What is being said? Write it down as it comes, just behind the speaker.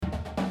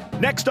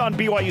Next on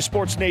BYU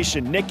Sports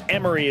Nation, Nick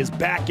Emery is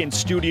back in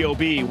Studio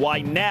B. Why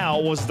now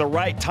was the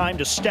right time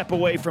to step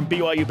away from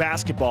BYU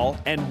basketball,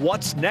 and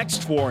what's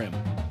next for him?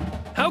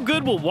 How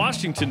good will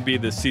Washington be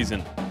this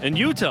season? And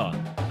Utah?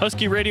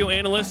 Husky radio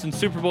analyst and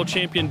Super Bowl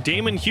champion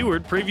Damon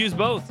Heward previews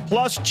both.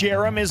 Plus,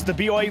 Jarom, is the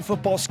BYU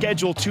football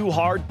schedule too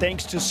hard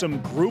thanks to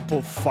some group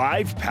of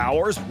five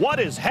powers? What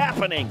is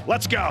happening?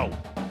 Let's go.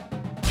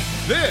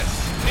 This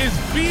is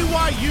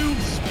BYU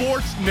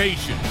Sports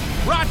Nation,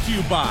 brought to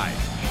you by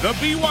The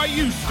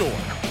BYU Store,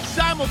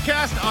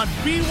 simulcast on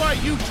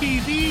BYU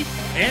TV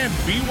and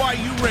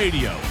BYU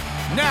Radio.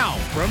 Now,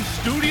 from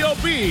Studio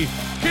B,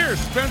 here's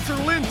Spencer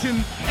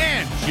Linton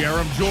and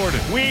Jarom Jordan.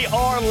 We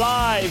are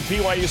live,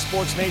 BYU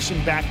Sports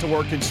Nation, back to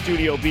work in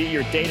Studio B,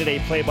 your day-to-day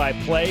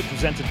play-by-play,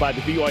 presented by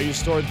The BYU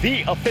Store,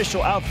 the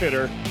official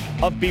outfitter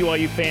of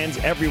BYU fans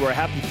everywhere.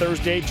 Happy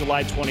Thursday,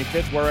 July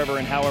 25th, wherever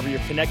and however you're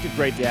connected.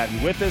 Great to have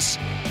you with us.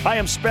 I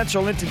am Spencer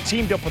Linton,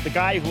 teamed up with the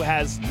guy who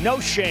has no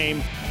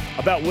shame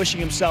about wishing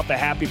himself a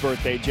happy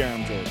birthday,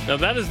 Jarom Jordan. Now,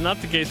 that is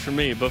not the case for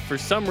me, but for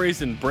some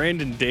reason,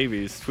 Brandon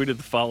Davies tweeted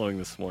the following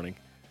this morning.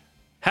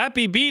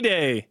 Happy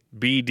B-Day,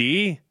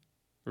 BD,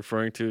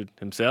 referring to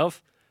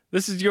himself.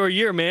 This is your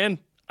year, man.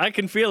 I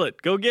can feel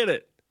it. Go get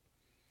it.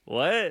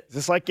 What? Is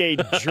this like a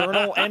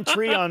journal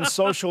entry on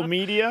social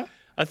media?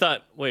 I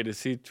thought, wait,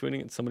 is he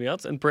tweeting at somebody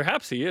else? And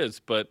perhaps he is,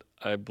 but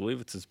I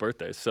believe it's his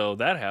birthday. So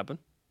that happened.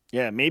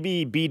 Yeah,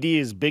 maybe BD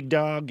is big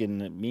dog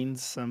and it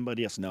means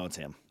somebody else. No, it's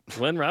him.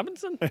 Glenn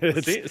Robinson?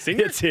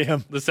 Senior? It's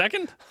him. The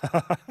second?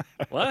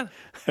 What?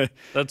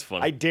 That's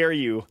funny. I dare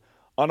you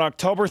on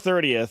October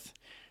 30th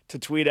to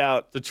tweet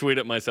out. To tweet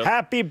at myself.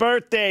 Happy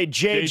birthday,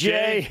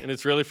 JJ. And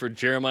it's really for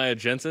Jeremiah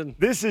Jensen.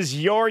 This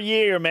is your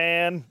year,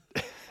 man.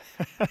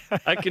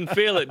 I can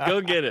feel it.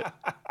 Go get it.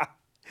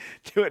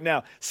 Do it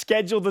now.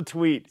 Schedule the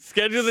tweet.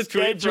 Schedule the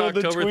tweet for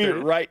October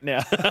 30th. Right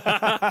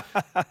now.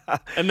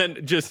 And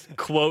then just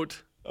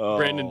quote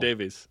Brandon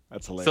Davies.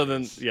 That's hilarious. So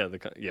then,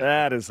 yeah.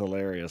 That is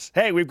hilarious.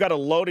 Hey, we've got a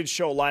loaded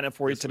show lineup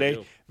for you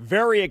today.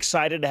 Very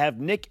excited to have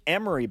Nick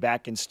Emery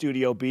back in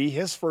Studio B.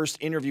 His first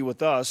interview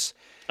with us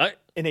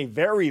in a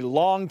very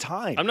long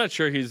time. I'm not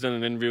sure he's done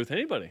an interview with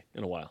anybody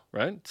in a while,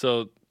 right?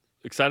 So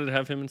excited to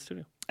have him in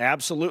studio.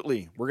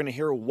 Absolutely. We're going to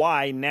hear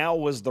why now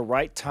was the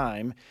right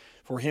time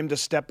for him to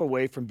step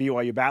away from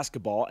BYU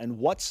basketball and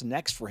what's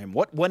next for him.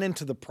 What went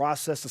into the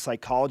process, the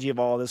psychology of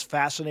all of this,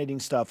 fascinating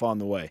stuff on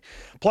the way.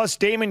 Plus,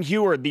 Damon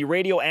Heward, the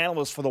radio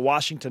analyst for the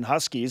Washington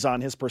Huskies,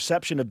 on his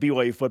perception of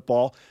BYU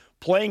football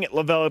playing at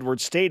LaVell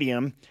Edwards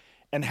Stadium.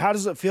 And how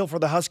does it feel for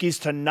the Huskies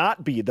to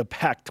not be the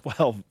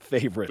Pac-12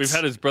 favorites? We've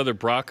had his brother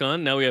Brock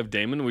on. Now we have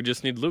Damon. We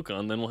just need Luke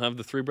on. Then we'll have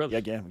the three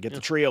brothers. Yeah, get the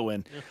trio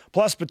in. Yeah.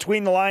 Plus,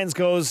 Between the Lynes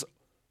goes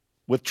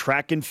with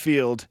track and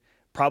field.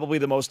 Probably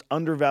the most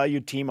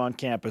undervalued team on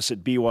campus at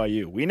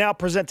BYU. We now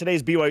present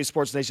today's BYU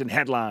Sports Nation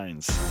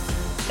headlines.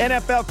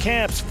 NFL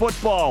camps,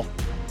 football,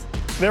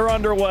 they're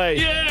underway.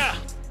 Yeah!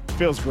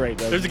 Feels great,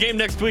 doesn't it? There's a game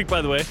next week,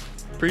 by the way.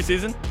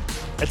 Preseason.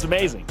 It's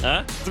amazing.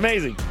 Huh? It's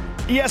amazing.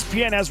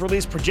 ESPN has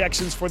released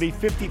projections for the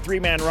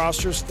 53-man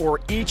rosters for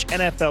each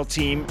NFL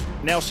team.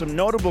 Now, some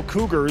notable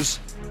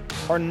Cougars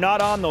are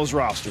not on those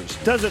rosters.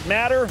 Does it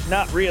matter?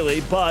 Not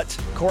really, but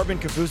Corbin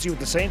Kaufusi with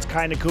the Saints,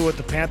 Kai Nacua with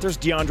the Panthers,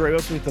 DeAndre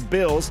Wilson with the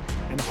Bills,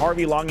 and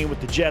Harvey Longy with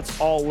the Jets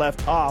all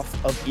left off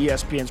of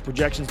ESPN's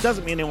projections.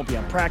 Doesn't mean they won't be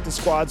on practice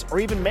squads or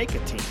even make a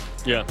team.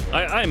 Yeah,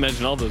 I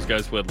imagine all those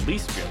guys will at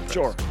least be on practice.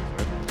 Sure.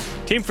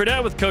 Team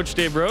Fredette with Coach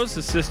Dave Rose,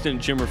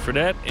 assistant Jimmer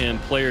Fredette, and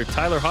player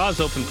Tyler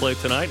Haws open play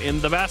tonight in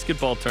the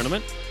basketball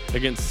tournament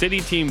against City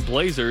Team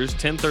Blazers,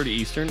 10:30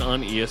 Eastern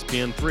on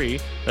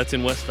ESPN3. That's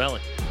in West Valley,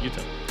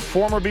 Utah.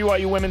 Former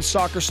BYU women's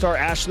soccer star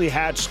Ashley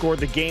Hatch scored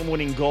the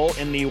game-winning goal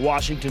in the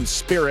Washington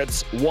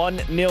Spirit's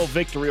 1-0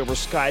 victory over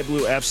Sky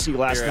Blue FC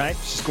last night.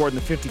 She scored in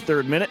the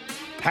 53rd minute.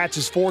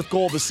 Hatch's fourth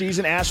goal of the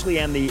season. Ashley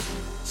and the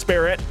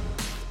Spirit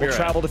will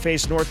travel to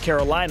face North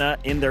Carolina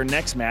in their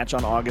next match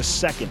on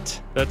August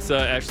 2nd. That's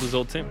Ashley's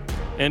old team.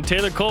 And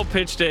Taylor Cole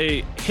pitched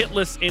a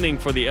hitless inning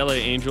for the LA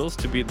Angels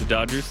to beat the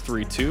Dodgers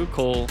 3-2.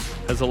 Cole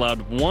has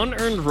allowed one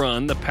earned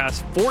run the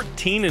past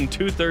 14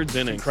 2/3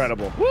 innings.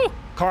 Incredible. Woo!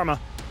 Karma.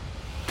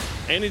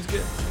 And he's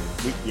good.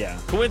 Yeah.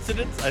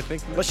 Coincidence? I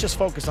think. Let's just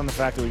focus on the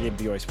fact that we gave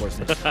BYU Sports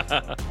Nation.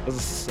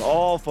 Let's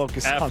all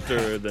focus on that.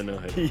 After the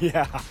no-hit.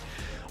 Yeah.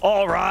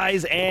 All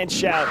rise and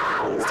shout.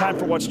 It's time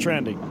for What's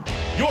Trending.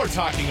 You're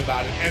talking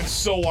about it, and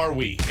so are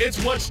we.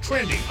 It's What's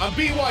Trending on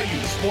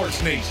BYU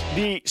Sports Nation.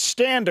 The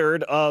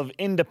standard of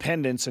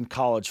independence in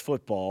college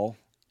football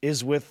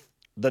is with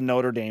the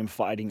Notre Dame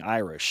Fighting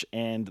Irish,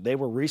 and they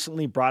were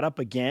recently brought up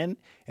again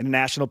in a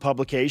national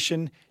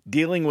publication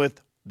dealing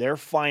with their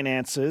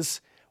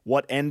finances,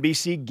 what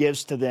NBC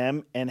gives to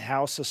them, and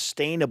how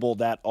sustainable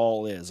that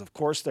all is. Of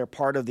course, they're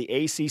part of the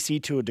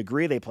ACC to a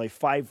degree. They play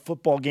 5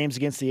 football games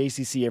against the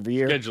ACC every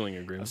year.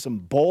 Scheduling agreements. Some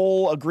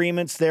bowl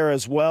agreements there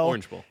as well.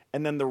 Orange Bowl.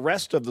 And then the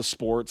rest of the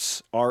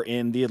sports are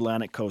in the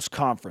Atlantic Coast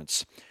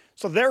Conference.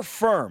 So they're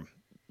firm.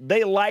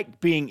 They like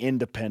being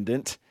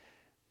independent.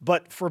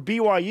 But for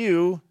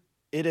BYU,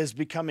 it is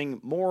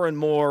becoming more and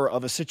more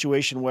of a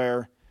situation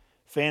where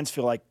fans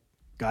feel like,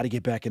 got to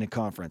get back in a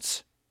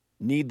conference.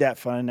 Need that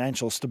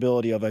financial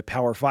stability of a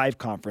Power 5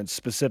 conference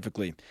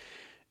specifically.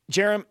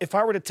 Jarom, if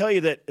I were to tell you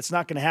that it's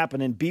not going to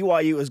happen and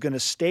BYU is going to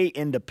stay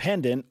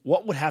independent,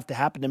 what would have to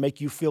happen to make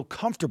you feel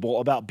comfortable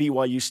about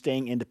BYU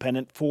staying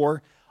independent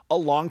for a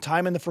long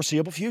time in the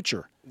foreseeable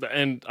future?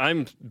 And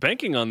I'm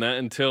banking on that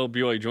until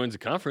BYU joins a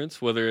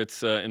conference, whether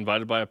it's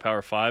invited by a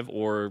Power 5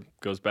 or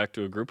goes back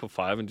to a group of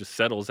 5 and just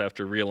settles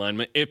after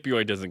realignment if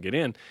BYU doesn't get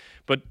in.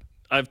 But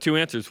I have two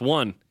answers.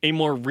 One, a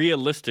more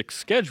realistic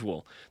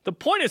schedule. The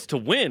point is to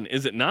win,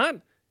 is it not?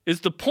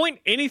 Is the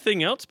point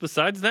anything else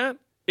besides that?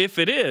 If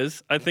it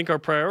is, I think our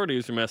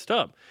priorities are messed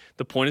up.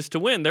 The point is to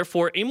win.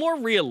 Therefore, a more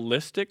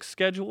realistic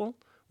schedule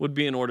would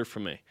be in order for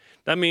me.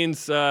 That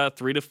means 3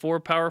 to 4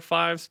 Power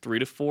 5s, 3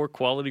 to 4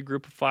 quality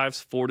group of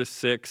 5s, 4 to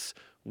 6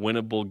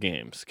 winnable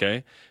games,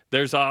 okay?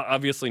 There's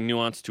obviously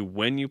nuance to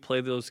when you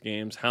play those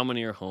games, how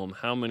many are home,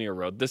 how many are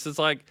road. This is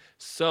like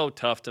so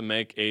tough to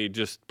make a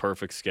just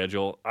perfect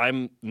schedule.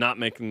 I'm not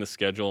making the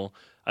schedule.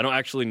 I don't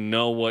actually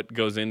know what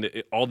goes into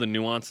it, all the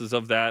nuances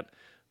of that,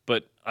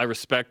 but I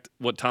respect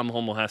what Tom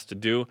Holmoe has to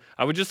do.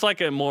 I would just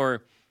like a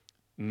more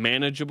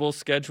manageable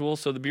schedule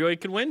so the BYU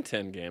could win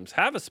 10 games,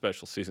 have a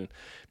special season.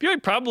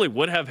 BYU probably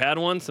would have had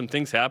one. Some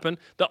things happen.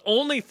 The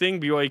only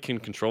thing BYU can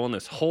control in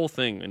this whole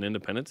thing in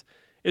independence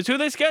is who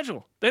they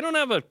schedule. They don't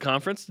have a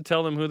conference to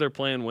tell them who they're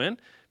playing when.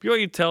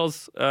 BYU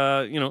tells,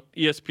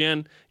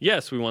 ESPN,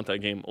 yes, we want that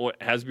game. Or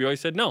has BYU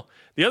said no?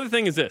 The other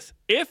thing is this.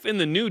 If in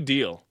the new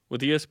deal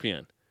with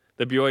ESPN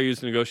that BYU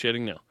is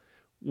negotiating now,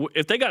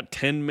 if they got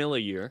 $10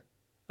 million a year,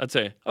 I'd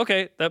say,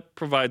 okay, that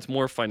provides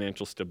more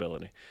financial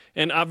stability.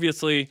 And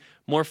obviously,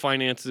 more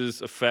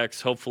finances affects,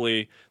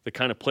 hopefully, the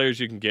kind of players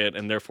you can get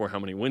and therefore how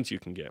many wins you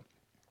can get.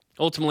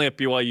 Ultimately, if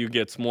BYU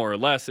gets more or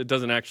less, it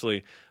doesn't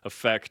actually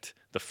affect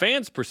the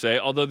fans per se,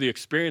 although the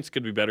experience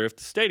could be better if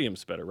the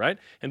stadium's better, right?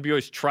 And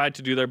BYU's tried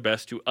to do their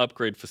best to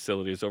upgrade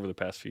facilities over the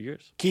past few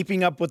years.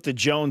 Keeping up with the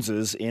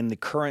Joneses in the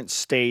current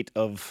state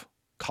of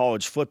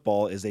college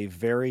football is a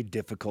very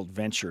difficult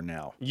venture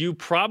now. You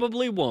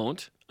probably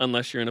won't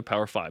unless you're in a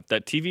Power 5.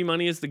 That TV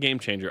money is the game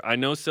changer. I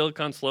know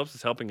Silicon Slopes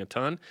is helping a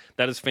ton.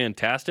 That is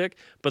fantastic.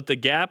 But the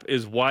gap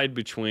is wide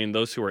between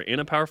those who are in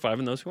a Power 5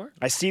 and those who aren't.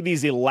 I see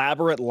these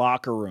elaborate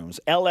locker rooms.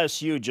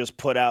 LSU just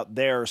put out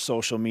their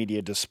social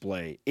media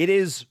display. It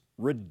is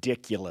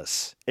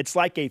ridiculous. It's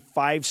like a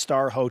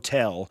 5-star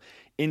hotel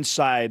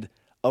inside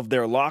of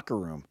their locker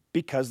room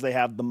because they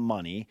have the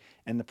money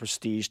and the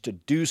prestige to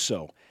do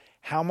so.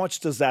 How much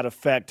does that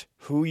affect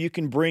who you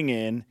can bring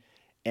in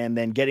and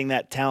then getting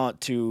that talent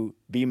to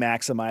be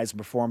maximized and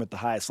perform at the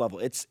highest level?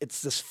 It's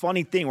this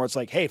funny thing where it's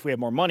like, hey, if we have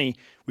more money,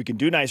 we can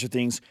do nicer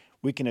things,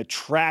 we can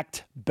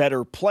attract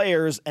better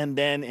players, and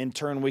then in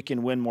turn we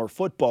can win more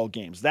football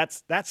games.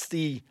 That's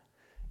the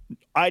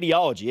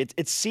ideology.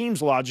 It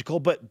seems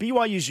logical, but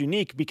BYU is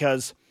unique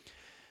because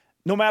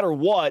no matter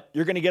what,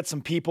 you're going to get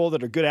some people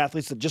that are good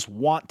athletes that just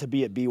want to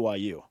be at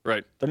BYU.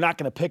 Right. They're not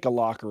going to pick a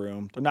locker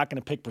room. They're not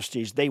going to pick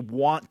prestige. They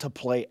want to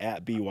play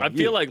at BYU. I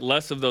feel like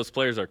less of those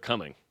players are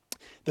coming.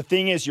 The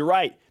thing is, you're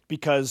right,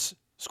 because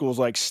schools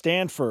like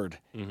Stanford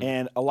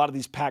and a lot of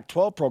these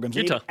Pac-12 programs,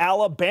 Utah. even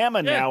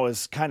Alabama now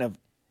is kind of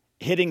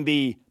hitting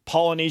the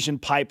Polynesian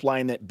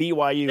pipeline that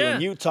BYU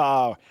and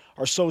Utah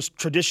are so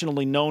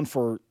traditionally known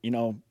for,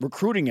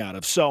 recruiting out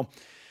of. So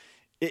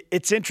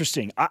it's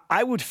interesting.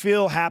 I would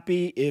feel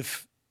happy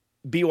if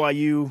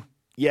BYU,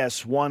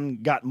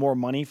 got more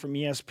money from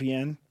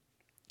ESPN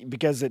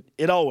because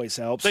it always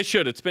helps. They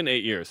should. It's been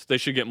 8 years. They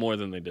should get more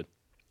than they did.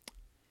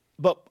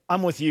 But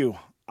I'm with you.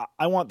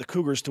 I want the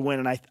Cougars to win,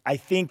 and I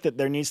think that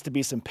there needs to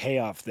be some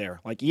payoff there.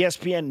 Like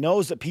ESPN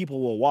knows that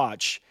people will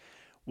watch.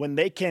 When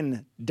they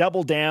can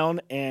double down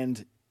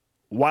and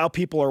while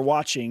people are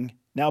watching,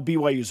 now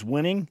BYU's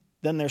winning,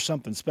 then there's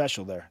something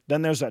special there.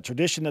 Then there's that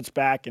tradition that's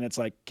back, and it's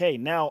like, okay,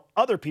 now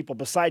other people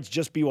besides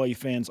just BYU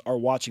fans are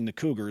watching the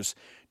Cougars,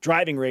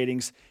 driving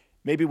ratings.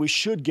 Maybe we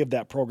should give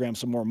that program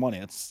some more money.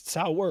 That's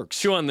how it works.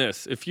 Chew on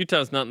this. If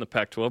Utah's not in the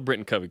Pac-12,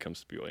 Britton Covey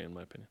comes to BYU, in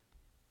my opinion.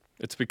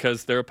 It's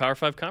because they're a Power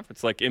 5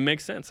 conference. Like, it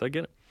makes sense. I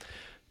get it.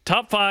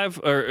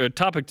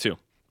 Topic 2.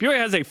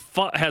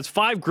 BYU has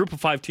 5 group of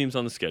 5 teams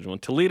on the schedule in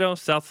Toledo,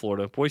 South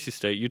Florida, Boise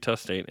State, Utah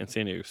State, and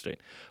San Diego State.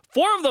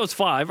 4 of those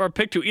 5 are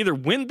picked to either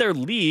win their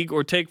league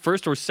or take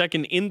first or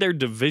second in their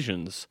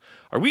divisions.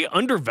 Are we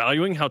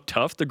undervaluing how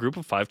tough the group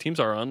of 5 teams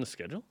are on the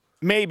schedule?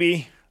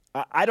 Maybe.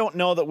 I don't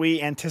know that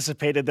we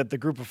anticipated that the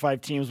group of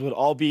 5 teams would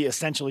all be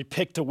essentially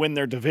picked to win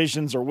their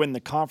divisions or win the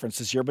conference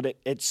this year, but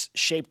it's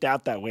shaped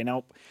out that way.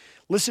 Now,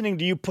 listening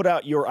to you put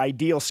out your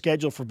ideal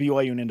schedule for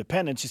BYU and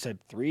Independence, you said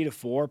 3 to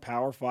 4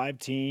 Power 5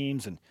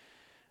 teams. And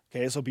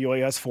okay, so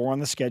BYU has 4 on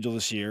the schedule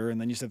this year.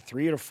 And then you said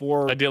 3 to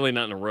 4. Ideally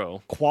not in a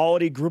row.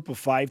 Quality group of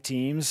 5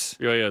 teams.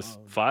 BYU has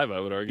 5, I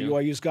would argue.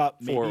 BYU's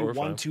got maybe 4 or 1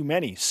 5. too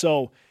many.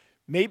 So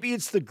maybe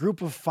it's the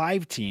group of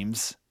 5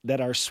 teams that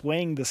are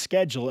swaying the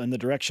schedule in the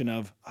direction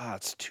of,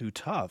 it's too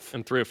tough.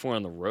 And 3 or 4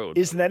 on the road.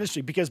 Isn't that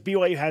interesting? Because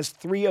BYU has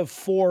 3 of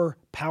 4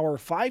 Power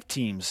 5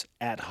 teams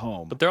at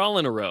home. But they're all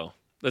in a row.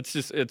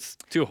 It's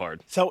too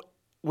hard. So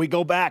we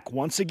go back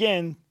once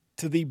again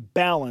to the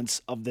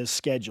balance of this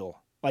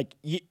schedule. Like,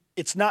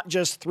 it's not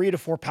just 3 to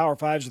 4 Power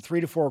Fives or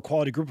 3 to 4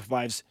 quality Group of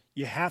Fives.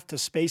 You have to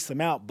space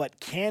them out. But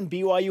can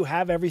BYU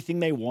have everything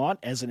they want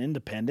as an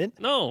independent?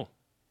 No.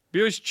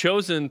 BYU's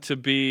chosen to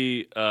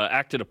be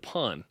acted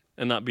upon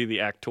and not be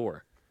the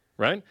actor,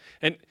 right?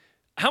 And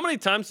how many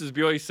times does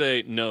BYU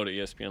say no to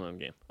ESPN on a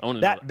game? I want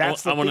to know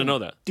that. I want to know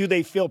that. Do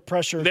they feel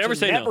pressure to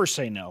say never no?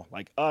 say no?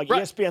 Like, right.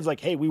 ESPN's like,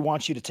 hey, we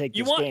want you to take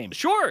this game.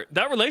 Sure,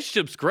 that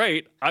relationship's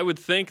great. I would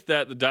think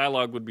that the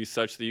dialogue would be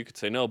such that you could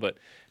say no. But,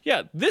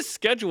 yeah, this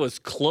schedule is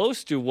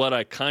close to what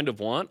I kind of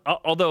want,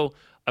 although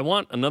I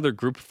want another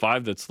Group of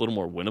 5 that's a little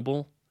more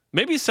winnable.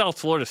 Maybe South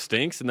Florida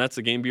stinks, and that's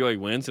the game BYU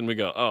wins, and we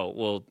go, oh,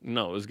 well,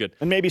 no, it was good.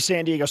 And maybe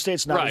San Diego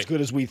State's not as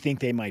good as we think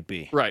they might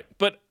be. Right,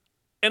 but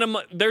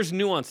there's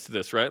nuance to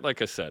this, right?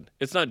 Like I said,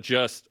 it's not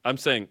just – I'm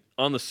saying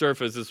on the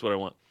surface, this is what I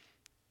want.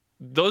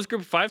 Those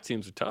Group of 5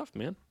 teams are tough,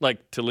 man.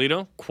 Like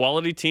Toledo,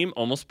 quality team,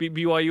 almost beat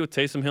BYU with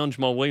Taysom Hill and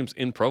Jamal Williams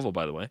in Provo,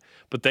 by the way.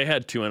 But they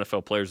had 2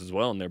 NFL players as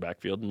well in their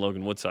backfield, and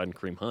Logan Woodside and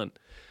Kareem Hunt.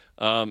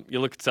 You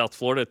look at South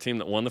Florida, a team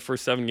that won the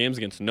first 7 games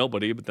against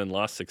nobody, but then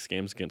lost 6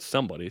 games against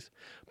somebody's.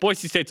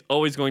 Boise State's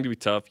always going to be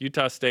tough.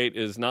 Utah State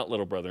is not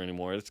little brother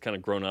anymore. It's kind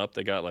of grown up.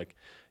 They got like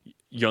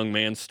young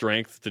man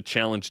strength to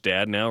challenge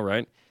dad now,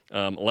 right?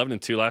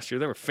 11-2 last year.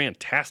 They were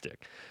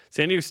fantastic.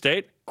 San Diego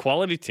State,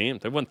 quality team.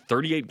 They've won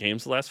 38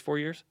 games the last 4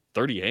 years.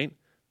 38.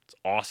 It's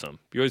awesome.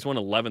 BYU's won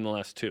 11 the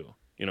last 2.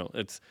 You know,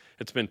 it's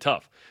been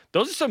tough.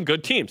 Those are some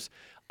good teams.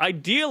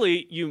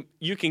 Ideally,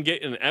 you can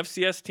get an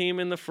FCS team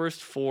in the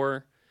first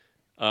 4.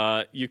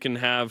 You can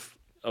have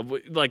a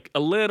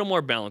little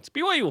more balance.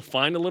 BYU will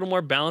find a little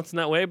more balance in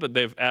that way, but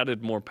they've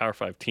added more Power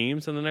 5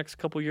 teams in the next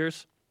couple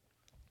years.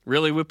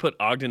 Really, we put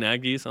Ogden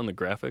Aggies on the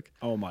graphic.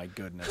 Oh, my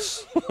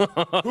goodness.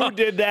 Who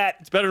did that?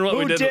 It's better than what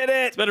we did. Who did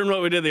it? It's better than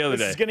what we did the other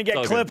day. This is going to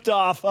get clipped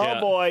off. Oh,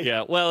 boy.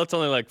 Yeah, well, it's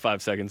only like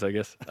 5 seconds, I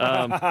guess.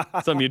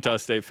 Some Utah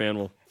State fan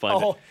will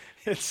find it.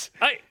 It's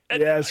You'll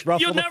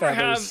ruffle the never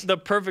feathers. have the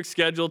perfect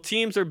schedule.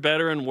 Teams are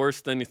better and worse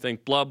than you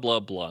think, blah,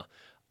 blah, blah.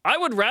 I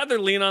would rather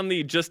lean on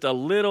the just a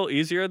little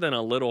easier than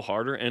a little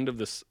harder end of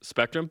the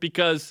spectrum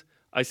because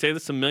I say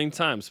this a million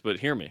times,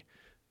 but hear me.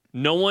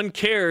 No one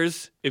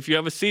cares if you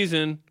have a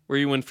season where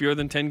you win fewer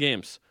than 10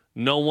 games.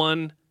 No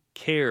one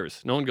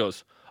cares. No one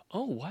goes,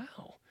 oh,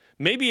 wow.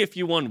 Maybe if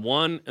you won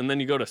 1 and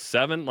then you go to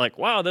 7, like,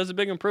 wow, that's a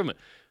big improvement.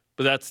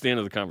 But that's the end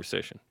of the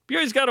conversation.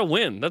 BYU's got to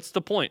win. That's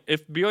the point.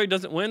 If BYU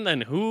doesn't win,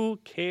 then who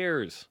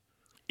cares?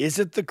 Is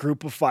it the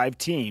Group of 5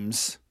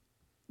 teams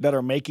that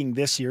are making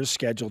this year's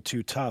schedule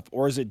too tough,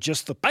 or is it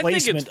just the placement of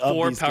these games? I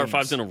think it's 4 Power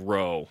 5s in a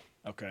row.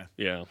 Okay.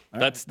 Yeah,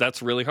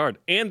 that's really hard.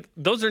 And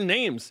those are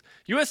names.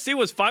 USC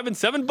was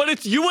 5-7, but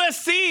it's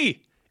USC.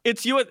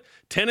 It's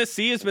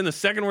Tennessee has been the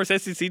second worst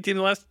SEC team in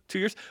the last 2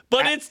 years,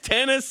 but it's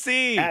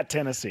Tennessee. At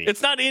Tennessee.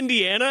 It's not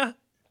Indiana.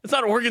 It's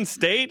not Oregon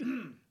State.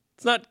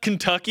 It's not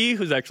Kentucky,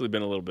 who's actually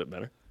been a little bit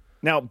better.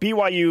 Now,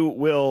 BYU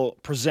will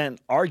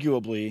present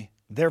arguably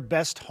their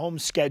best home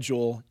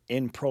schedule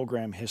in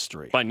program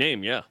history. By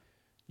name, yeah.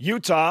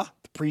 Utah,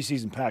 the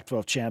preseason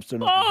Pac-12 champs,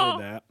 don't know if you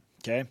heard that,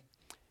 okay?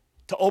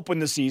 To open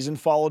the season,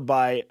 followed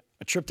by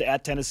a trip to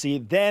at Tennessee,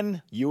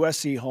 then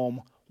USC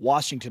home,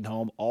 Washington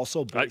home,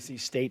 also Boise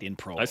State in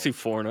Provo. I see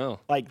 4-0.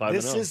 Like,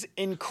 this is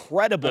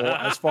incredible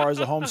as far as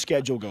the home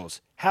schedule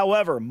goes.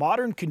 However,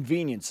 modern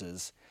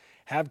conveniences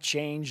have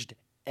changed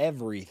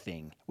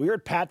everything. We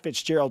heard Pat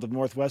Fitzgerald of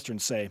Northwestern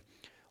say,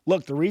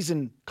 look, the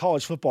reason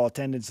college football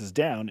attendance is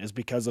down is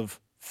because of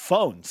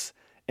phones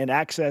and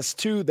access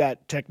to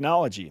that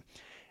technology.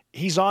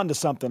 He's on to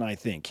something, I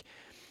think.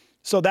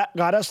 So that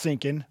got us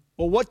thinking,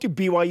 well, what do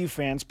BYU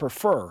fans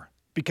prefer?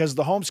 Because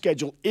the home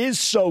schedule is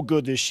so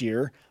good this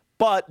year,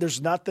 but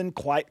there's nothing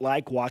quite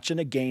like watching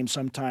a game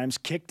sometimes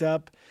kicked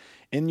up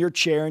in your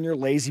chair in your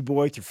lazy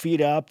boy with your feet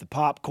up, the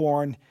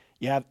popcorn.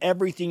 You have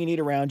everything you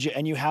need around you,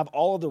 and you have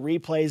all of the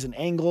replays and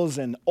angles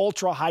and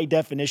ultra high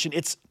definition.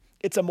 It's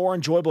a more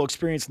enjoyable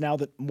experience now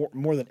that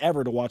more than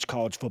ever to watch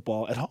college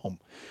football at home.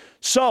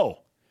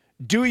 So,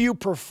 do you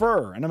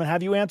prefer, and I'm going to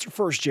have you answer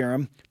first,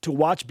 Jarom, to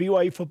watch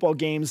BYU football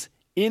games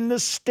in the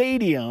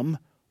stadium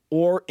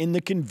or in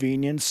the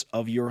convenience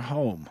of your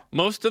home?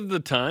 Most of the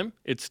time,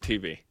 it's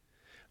TV.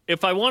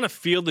 If I want to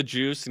feel the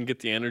juice and get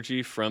the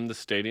energy from the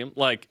stadium,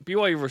 like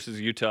BYU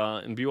versus Utah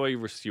and BYU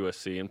versus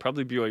USC and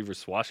probably BYU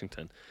versus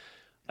Washington,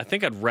 I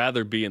think I'd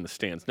rather be in the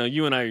stands. Now,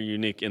 you and I are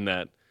unique in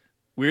that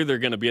we're either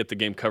going to be at the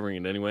game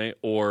covering it anyway,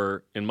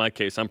 or in my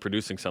case, I'm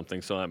producing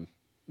something, so I'm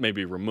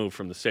maybe removed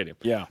from the stadium.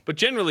 Yeah. But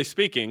generally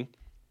speaking,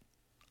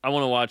 I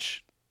want to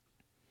watch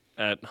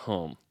at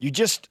home. You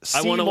just see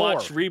I want to more.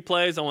 watch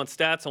replays. I want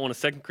stats. I want a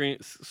second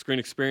screen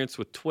experience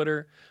with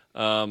Twitter.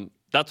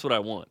 That's what I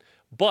want.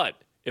 But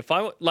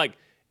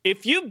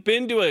if you've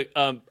been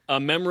to a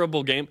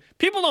memorable game,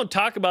 people don't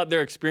talk about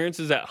their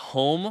experiences at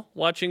home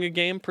watching a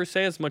game per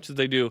se as much as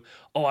they do,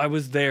 oh, I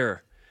was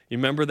there. You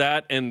remember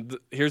that? And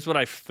here's what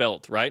I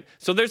felt, right?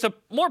 So there's a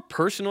more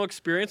personal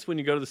experience when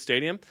you go to the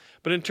stadium.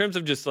 But in terms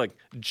of just like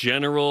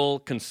general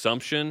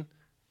consumption,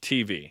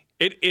 TV.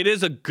 It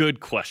is a good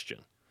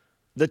question.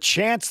 the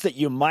chance that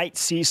you might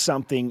see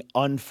something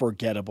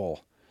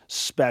unforgettable,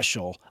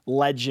 special,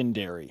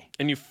 legendary.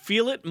 And you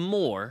feel it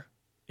more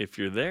if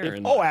you're there.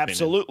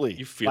 Absolutely.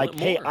 You feel like, it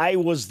more. hey, I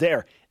was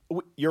there.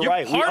 You're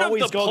right. Part we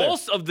always of the go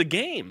pulse there. of the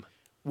game.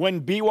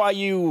 When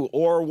BYU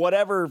or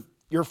whatever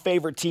your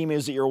favorite team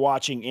is that you're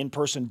watching in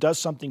person does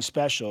something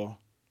special,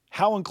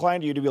 how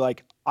inclined are you to be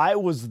like, I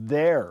was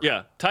there?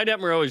 Yeah. Ty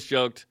Detmer always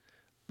joked,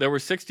 there were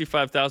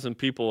 65,000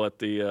 people at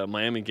the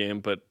Miami game,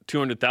 but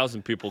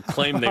 200,000 people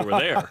claimed they were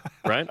there,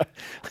 right?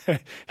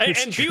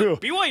 It's true.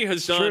 BYU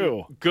has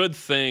done good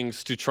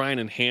things to try and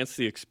enhance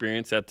the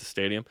experience at the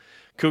stadium.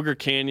 Cougar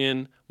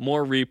Canyon,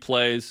 more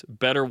replays,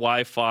 better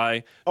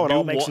Wi-Fi. Oh, it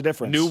all makes a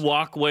difference. New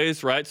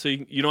walkways, right? So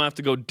you don't have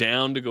to go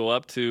down to go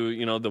up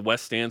to, the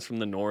west stands from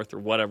the north or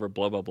whatever,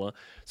 blah, blah, blah.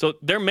 So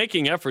they're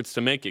making efforts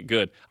to make it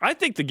good. I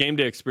think the game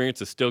day experience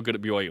is still good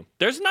at BYU.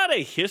 There's not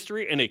a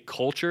history and a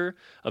culture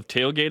of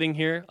tailgating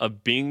here,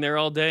 of being there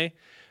all day.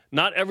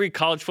 Not every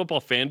college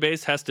football fan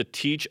base has to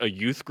teach a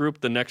youth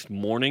group the next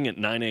morning at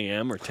 9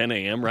 a.m. or 10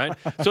 a.m., right?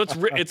 So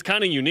it's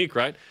kind of unique,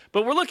 right?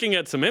 But we're looking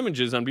at some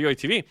images on BYU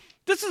TV.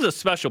 This is a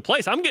special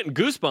place. I'm getting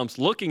goosebumps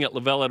looking at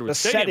Lavelle Edwards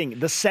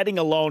Stadium. The setting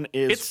alone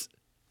is...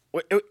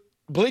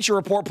 Bleacher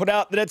Report put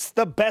out that it's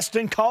the best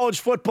in college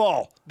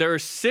football. There are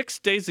 6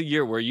 days a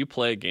year where you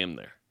play a game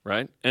there,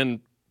 right? And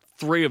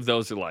 3 of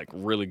those are like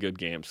really good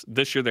games.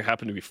 This year there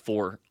happen to be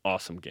 4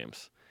 awesome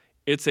games.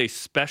 It's a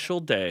special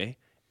day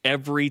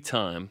every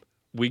time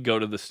we go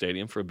to the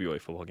stadium for a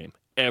BYU football game.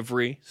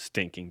 Every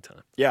stinking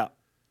time. Yeah.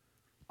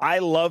 I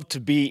love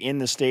to be in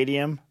the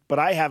stadium, but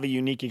I have a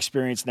unique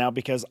experience now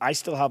because I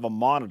still have a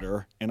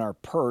monitor in our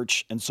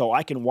perch, and so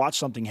I can watch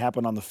something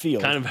happen on the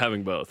field. Kind of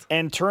having both.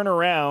 And turn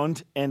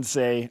around and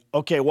say,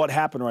 okay, what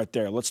happened right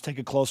there? Let's take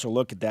a closer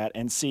look at that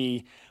and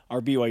see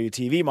our BYU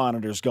TV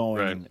monitors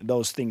going and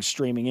those things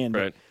streaming in.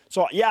 Right.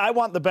 So, yeah, I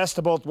want the best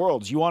of both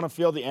worlds. You want to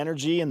feel the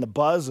energy and the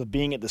buzz of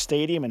being at the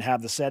stadium and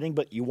have the setting,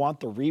 but you want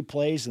the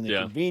replays and the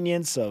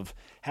convenience of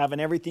having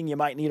everything you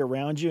might need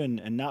around you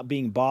and not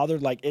being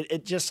bothered. Like,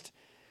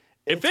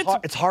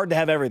 it's hard to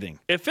have everything.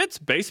 If it's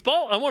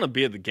baseball, I want to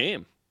be at the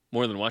game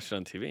more than watch it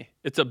on TV.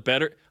 It's a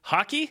better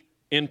hockey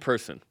in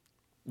person.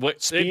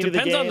 It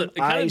kind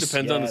of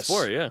depends on the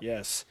sport, yeah.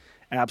 Yes,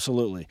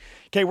 absolutely.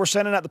 Okay, we're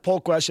sending out the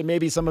poll question.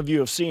 Maybe some of you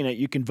have seen it.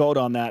 You can vote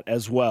on that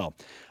as well.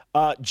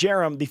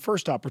 Jarom, the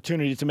first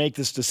opportunity to make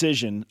this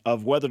decision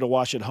of whether to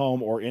watch at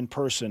home or in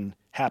person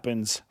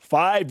happens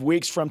 5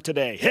 weeks from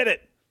today. Hit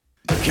it.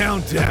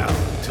 Countdown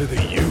to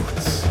the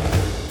Utes.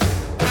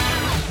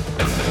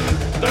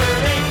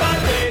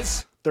 35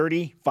 days.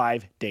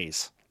 35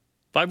 days.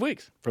 5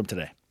 weeks. From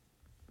today.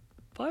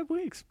 5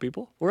 weeks,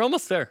 people. We're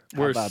almost there.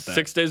 We're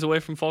 6 days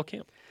away from fall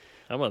camp.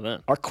 How about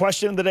that? Our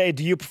question of the day,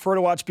 do you prefer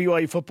to watch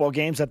BYU football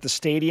games at the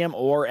stadium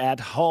or at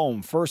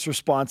home? First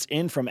response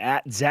in from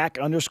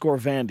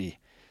 @Zach_Vandy.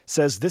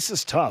 Says, this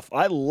is tough.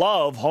 I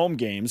love home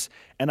games,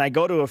 and I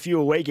go to a few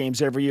away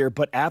games every year,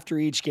 but after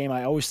each game,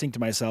 I always think to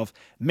myself,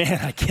 man,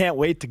 I can't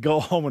wait to go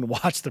home and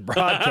watch the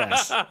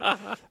broadcast.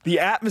 The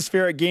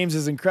atmosphere at games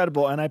is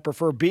incredible, and I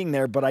prefer being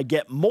there, but I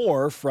get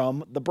more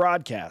from the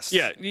broadcast.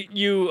 Yeah,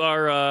 you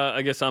are,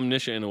 I guess,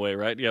 omniscient in a way,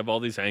 right? You have all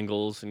these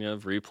angles, and you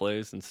have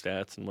replays and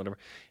stats and whatever.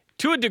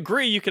 To a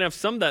degree, you can have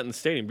some of that in the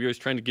stadium. BYU's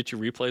trying to get you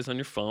replays on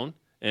your phone,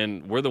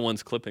 and we're the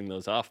ones clipping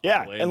those off.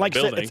 Yeah, and like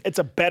I said, it's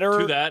a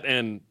better... To that,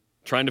 and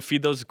trying to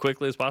feed those as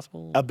quickly as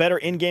possible. A better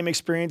in-game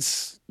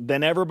experience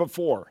than ever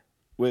before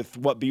with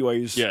what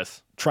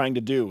BYU's trying to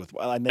do.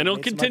 And it'll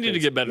continue to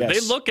get better. Yes.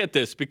 They look at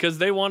this because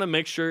they want to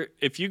make sure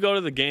if you go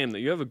to the game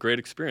that you have a great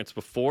experience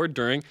before,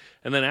 during,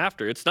 and then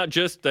after. It's not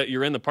just that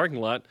you're in the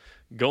parking lot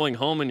going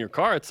home in your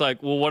car. It's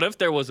like, well, what if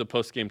there was a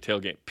post-game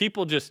tailgate?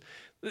 People just...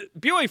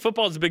 BYU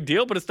football is a big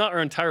deal, but it's not our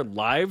entire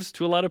lives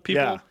to a lot of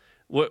people.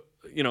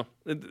 Yeah.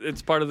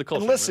 It's part of the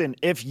culture. And listen,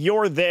 if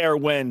you're there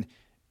when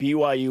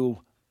BYU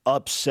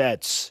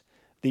upsets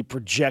the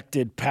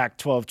projected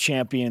Pac-12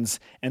 champions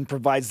and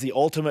provides the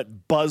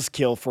ultimate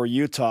buzzkill for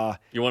Utah,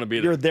 you want to be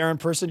there. You're there in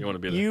person. You want to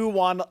be there. You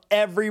want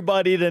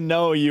everybody to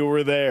know you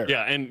were there.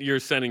 Yeah, and you're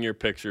sending your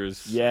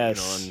pictures on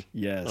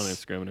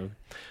Instagram and everything.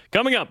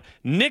 Coming up,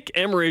 Nick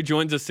Emery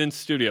joins us in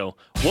studio.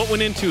 What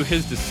went into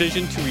his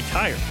decision to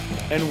retire?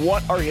 And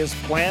what are his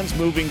plans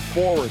moving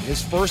forward?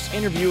 His first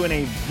interview in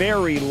a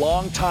very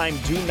long time.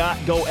 Do not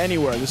go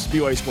anywhere. This is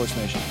BYU Sports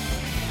Nation.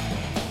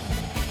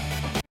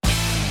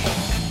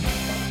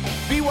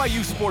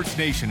 BYU Sports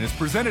Nation is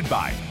presented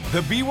by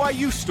The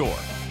BYU Store,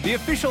 the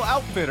official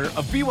outfitter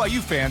of BYU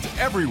fans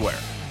everywhere.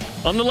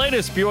 On the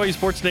latest BYU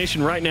Sports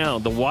Nation right now,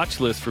 the watch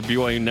list for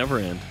BYU never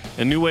end,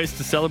 and new ways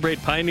to celebrate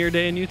Pioneer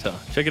Day in Utah.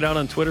 Check it out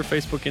on Twitter,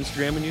 Facebook,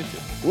 Instagram, and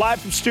YouTube. Live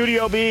from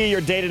Studio B,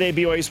 your day-to-day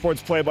BYU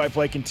Sports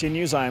play-by-play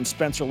continues. I am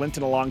Spencer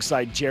Linton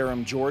alongside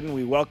Jarom Jordan.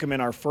 We welcome in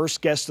our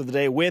first guest of the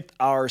day with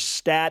our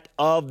stat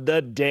of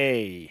the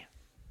day.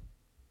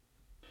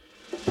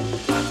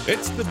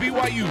 It's the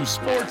BYU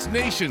Sports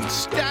Nation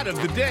stat of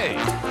the day.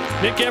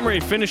 Nick Emery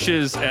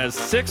finishes as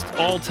 6th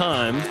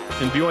all-time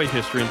in BYU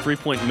history in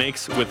three-point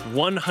makes with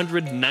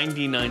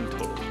 199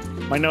 total.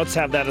 My notes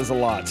have that as a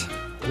lot.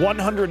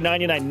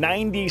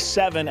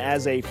 199.97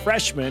 as a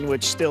freshman,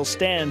 which still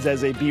stands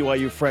as a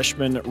BYU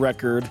freshman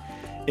record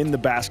in the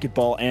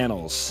basketball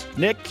annals.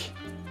 Nick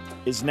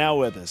is now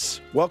with us.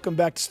 Welcome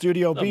back to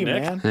Studio B,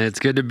 man. Hey, it's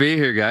good to be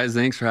here, guys.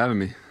 Thanks for having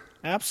me.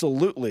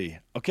 Absolutely.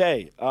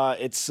 Okay,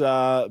 it's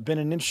been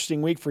an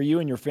interesting week for you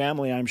and your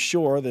family, I'm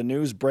sure. The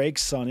news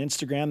breaks on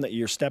Instagram that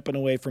you're stepping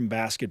away from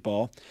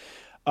basketball.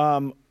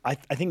 I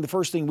think the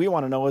first thing we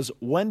want to know is,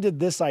 when did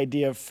this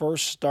idea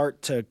first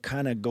start to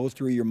kind of go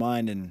through your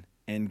mind and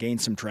gain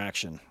some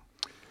traction?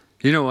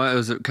 You know what? It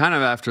was kind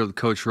of after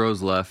Coach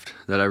Rose left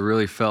that I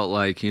really felt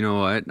like, you know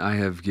what? I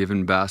have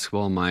given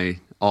basketball my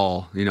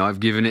all. You know, I've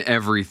given it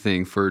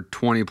everything for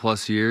 20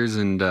 plus years,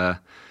 and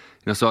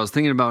so I was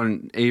thinking about it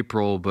in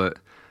April, but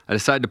I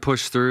decided to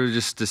push through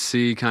just to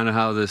see kind of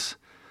how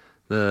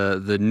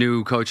the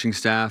new coaching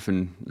staff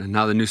and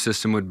how the new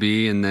system would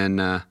be. And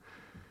then,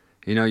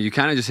 you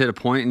kind of just hit a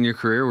point in your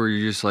career where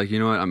you're just like, you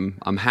know what,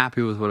 I'm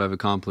happy with what I've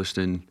accomplished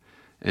in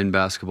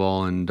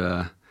basketball. And,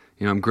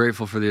 I'm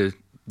grateful for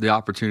the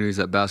opportunities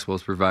that basketball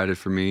has provided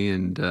for me.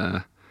 And,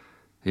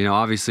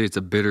 obviously it's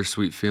a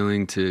bittersweet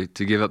feeling to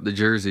give up the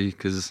jersey,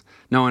 because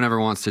no one ever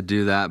wants to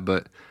do that.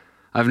 But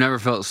I've never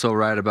felt so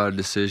right about a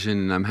decision,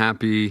 and I'm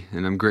happy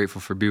and I'm grateful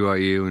for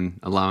BYU and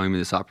allowing me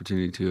this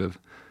opportunity to have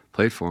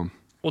played for them.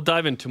 We'll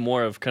dive into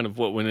more of kind of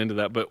what went into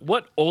that, but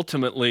what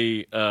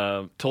ultimately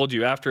told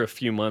you, after a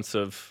few months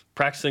of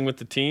practicing with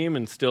the team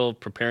and still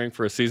preparing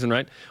for a season,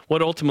 right?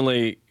 What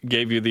ultimately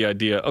gave you the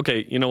idea,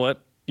 okay, you know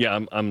what? Yeah,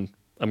 I'm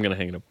going to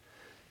hang it up.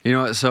 You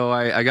know what? So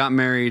I got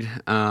married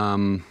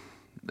in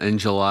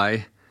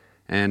July.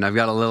 And I've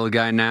got a little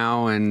guy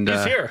now, and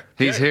he's here.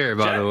 He's here,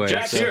 by the way.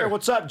 Jack's here.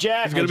 What's up,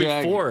 Jack? He's going to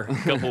be 4 in a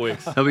couple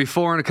weeks. He'll be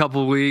 4 in a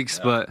couple weeks,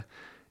 but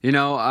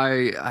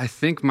I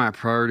think my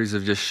priorities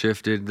have just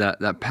shifted.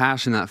 That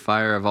passion, that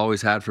fire I've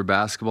always had for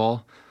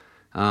basketball,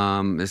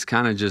 is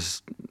kind of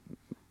just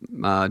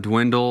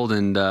dwindled.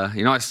 And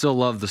I still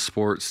love the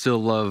sport.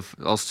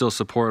 I'll still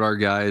support our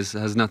guys. It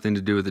has nothing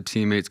to do with the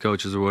teammates,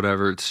 coaches, or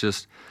whatever. It's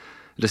just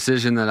a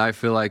decision that I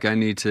feel like I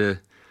need to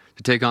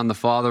take on the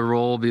father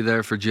role, be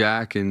there for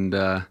Jack, and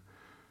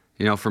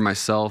for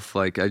myself.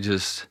 Like, I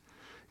just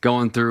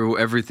going through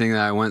everything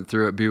that I went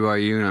through at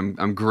BYU, and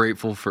I'm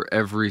grateful for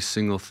every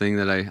single thing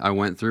that I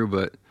went through.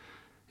 But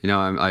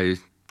I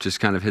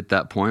just kind of hit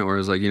that point where I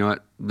was like, you know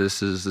what,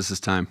 this is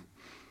time.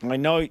 I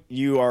know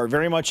you are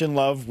very much in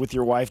love with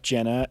your wife,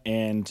 Jenna,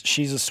 and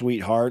she's a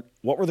sweetheart.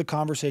 What were the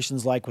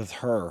conversations like with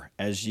her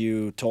as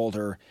you told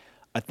her,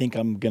 I think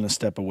I'm going to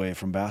step away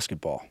from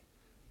basketball?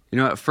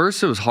 At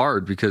first it was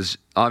hard, because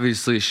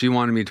obviously she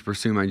wanted me to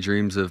pursue my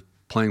dreams of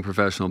playing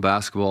professional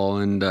basketball.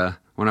 And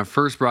when I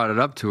first brought it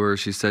up to her,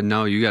 she said,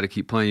 no, you got to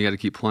keep playing. You got to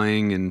keep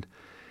playing. And,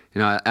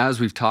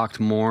 as we've talked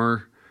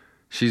more,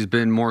 she's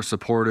been more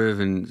supportive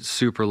and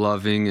super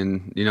loving.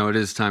 And, it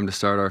is time to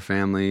start our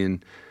family.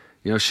 And,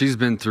 she's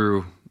been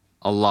through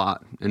a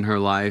lot in her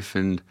life.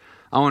 And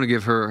I want to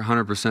give her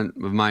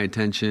 100% of my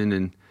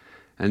attention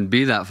and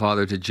be that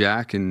father to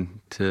Jack and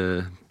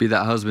to be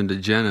that husband to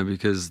Jenna,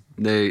 because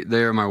they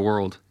are my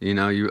world.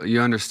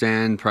 You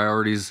understand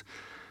priorities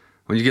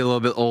when you get a little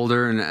bit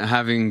older, and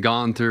having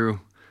gone through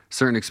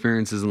certain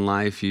experiences in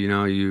life,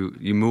 you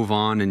move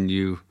on and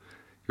you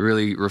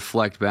really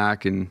reflect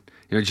back. And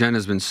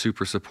Jenna's been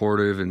super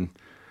supportive, and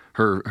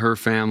her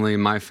family,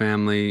 my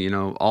family,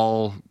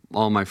 all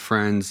my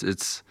friends.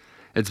 It's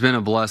been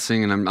a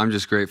blessing, and I'm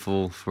just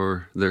grateful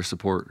for their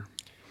support.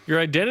 Your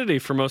identity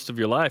for most of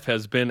your life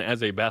has been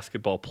as a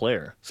basketball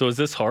player. So is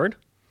this hard?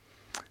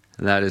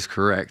 That is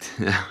correct.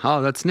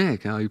 Oh, that's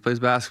Nick. Oh, he plays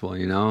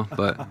basketball,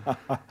 But,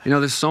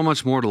 there's so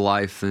much more to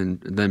life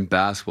than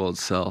basketball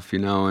itself,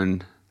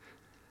 And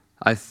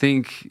I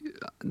think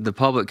the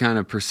public kind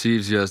of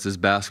perceives you as this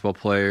basketball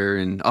player,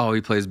 and, oh,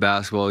 he plays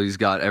basketball, he's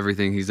got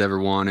everything he's ever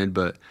wanted.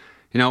 But,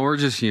 we're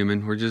just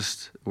human. We're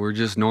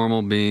just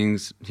normal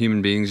beings,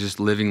 human beings, just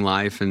living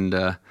life.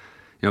 And,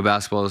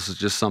 basketball is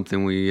just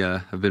something we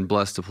have been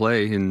blessed to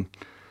play. And,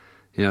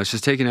 it's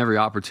just taking every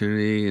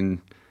opportunity and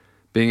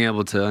being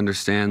able to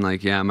understand,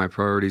 like, yeah, my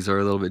priorities are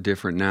a little bit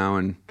different now.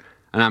 And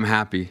I'm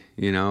happy,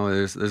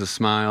 there's a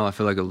smile. I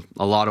feel like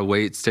a lot of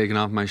weight's taken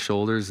off my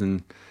shoulders,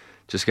 and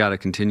just got to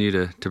continue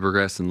to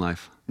progress in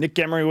life. Nick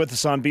Emery with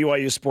us on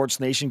BYU Sports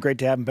Nation. Great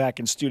to have him back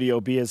in Studio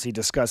B as he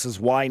discusses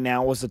why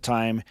now was the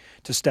time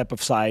to step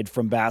aside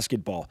from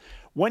basketball.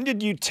 When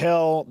did you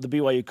tell the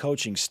BYU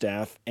coaching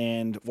staff,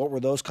 and what were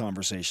those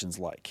conversations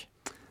like?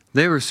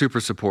 They were super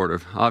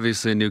supportive.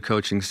 Obviously, a new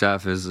coaching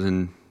staff is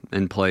in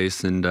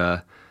place, and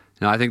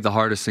I think the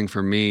hardest thing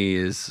for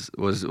me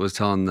was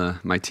telling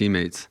my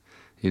teammates,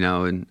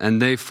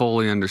 and they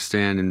fully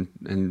understand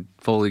and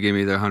fully gave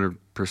me their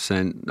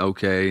 100%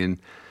 okay, and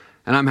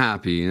I'm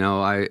happy.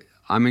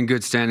 I'm in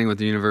good standing with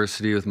the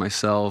university, with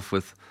myself,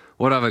 with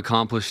what I've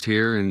accomplished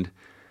here,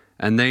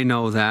 and they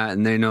know that,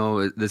 and they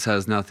know this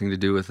has nothing to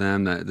do with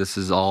them, that this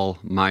is all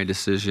my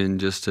decision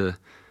just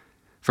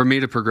for me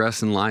to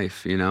progress in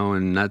life,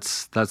 and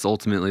that's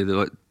ultimately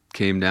what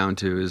came down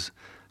to, is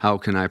how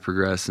can I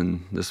progress,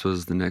 and this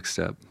was the next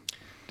step.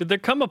 Did there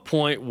come a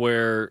point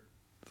where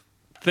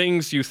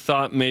things you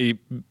thought may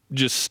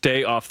just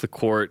stay off the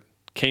court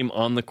came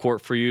on the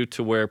court for you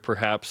to where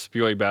perhaps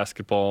BYU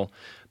basketball,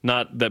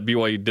 not that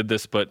BYU did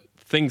this, but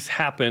things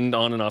happened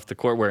on and off the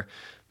court where,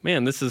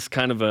 man, this is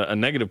kind of a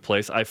negative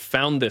place. I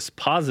found this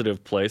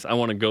positive place. I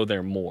want to go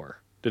there more.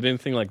 Did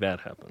anything like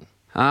that happen?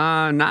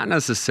 Not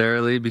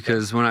necessarily,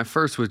 because when I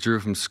first withdrew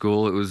from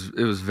school, it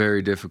was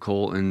very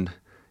difficult, and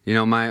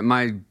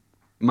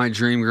my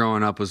dream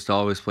growing up was to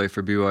always play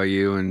for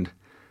BYU, and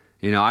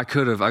I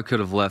could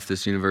have left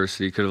this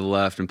university, could have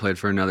left and played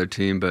for another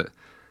team, but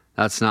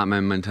that's not my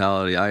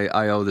mentality.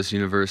 I owe this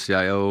university,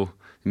 I owe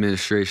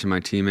administration, my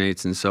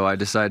teammates, and so I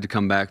decided to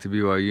come back to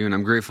BYU, and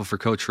I'm grateful for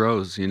Coach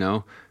Rose,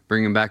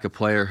 bringing back a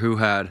player who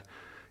had,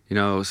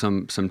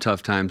 some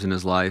tough times in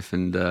his life,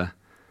 and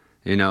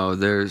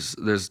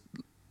there's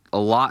a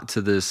lot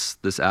to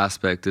this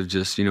aspect of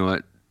just,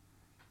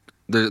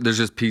 there's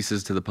just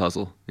pieces to the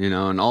puzzle,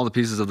 and all the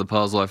pieces of the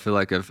puzzle, I feel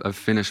like I've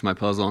finished my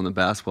puzzle on the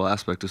basketball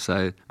aspect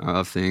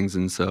of things,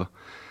 and so,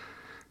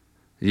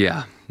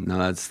 yeah, no,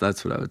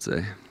 that's what I would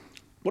say.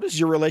 What is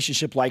your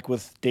relationship like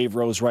with Dave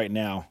Rose right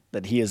now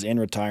that he is in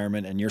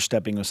retirement and you're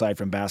stepping aside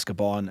from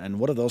basketball, and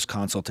what have those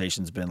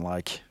consultations been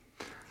like?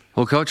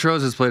 Well, Coach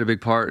Rose has played a big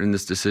part in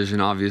this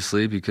decision,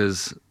 obviously,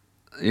 because,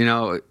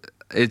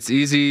 it's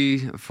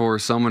easy for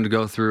someone to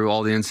go through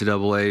all the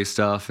NCAA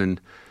stuff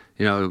and,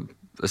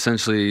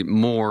 essentially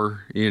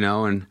more,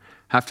 and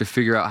have to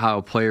figure out how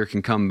a player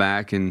can come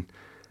back. And,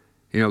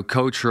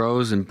 Coach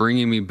Rose and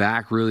bringing me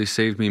back really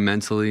saved me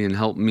mentally and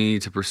helped me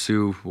to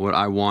pursue what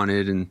I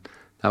wanted. And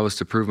that was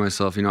to prove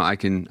myself, I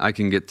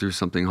can get through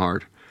something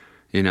hard,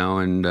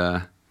 and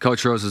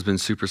Coach Rose has been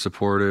super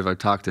supportive. I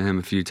talked to him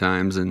a few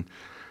times, and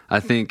I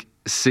think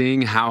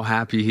seeing how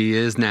happy he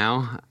is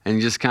now and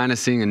just kind of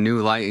seeing a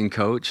new light in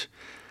Coach,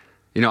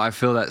 I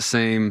feel that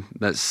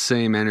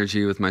same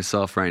energy with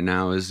myself right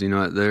now is,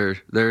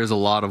 there is a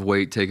lot of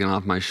weight taken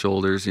off my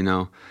shoulders.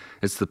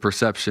 It's the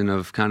perception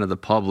of kind of the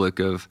public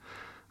of,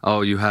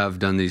 oh, you have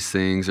done these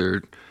things,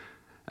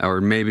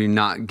 or maybe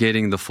not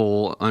getting the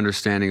full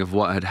understanding of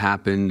what had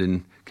happened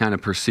and kind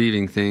of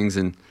perceiving things.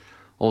 And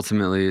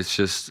ultimately it's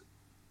just,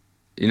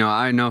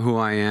 I know who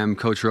I am.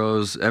 Coach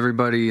Rose,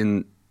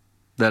 everybody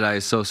that I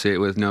associate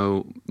with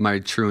know my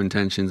true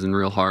intentions and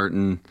real heart,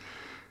 and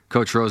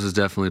Coach Rose has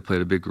definitely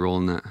played a big role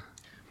in that.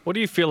 What do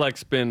you feel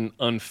like's been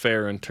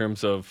unfair in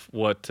terms of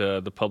what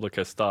the public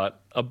has thought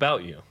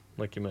about you,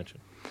 like you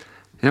mentioned?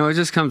 It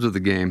just comes with the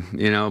game.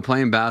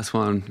 Playing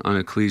basketball on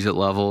a collegiate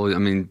level, I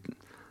mean,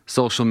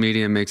 social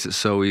media makes it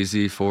so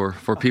easy for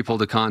people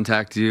to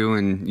contact you,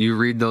 and you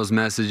read those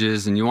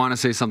messages and you want to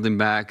say something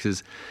back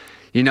because,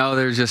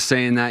 they're just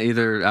saying that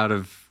either out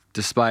of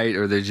despite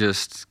or they're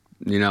just,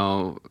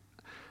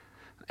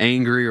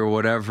 angry or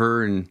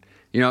whatever. And,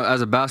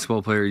 as a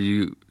basketball player,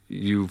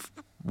 you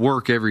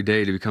work every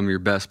day to become your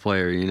best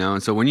player,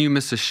 and so when you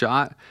miss a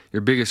shot,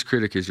 your biggest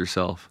critic is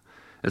yourself.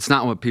 It's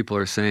not what people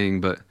are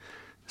saying, but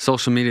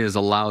social media has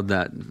allowed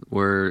that,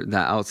 where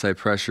that outside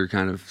pressure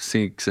kind of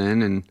sinks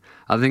in. And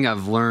I think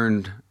I've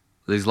learned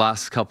these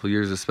last couple of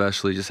years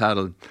especially just how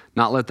to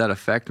not let that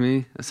affect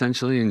me,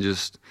 essentially, and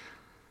just,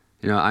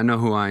 I know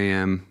who I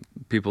am.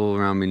 People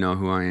around me know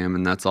who I am,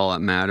 and that's all that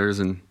matters,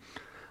 and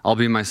I'll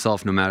be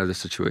myself no matter the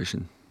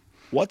situation.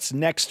 What's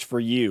next for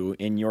you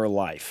in your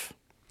life?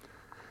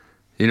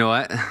 You know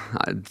what?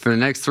 For the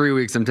next 3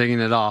 weeks, I'm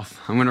taking it off.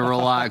 I'm going to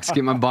relax,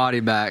 get my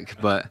body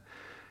back. But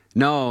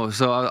no,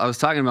 so I was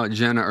talking about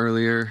Jenna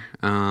earlier,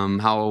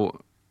 how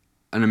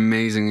an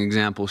amazing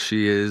example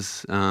she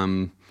is,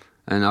 and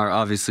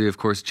obviously, of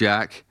course,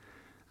 Jack.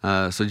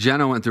 So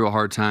Jenna went through a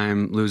hard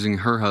time losing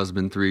her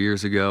husband 3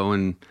 years ago,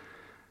 and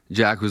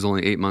Jack was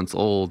only 8 months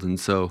old. And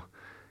so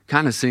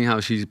kind of seeing how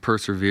she's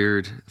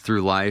persevered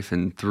through life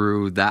and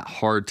through that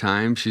hard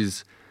time,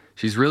 she's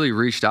really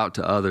reached out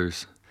to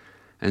others.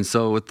 And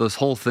so with this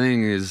whole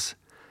thing is,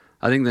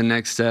 I think the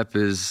next step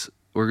is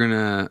we're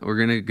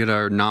gonna get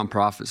our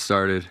nonprofit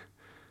started,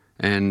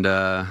 and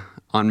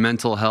on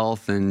mental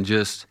health and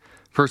just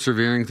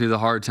persevering through the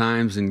hard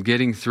times and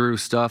getting through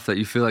stuff that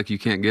you feel like you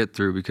can't get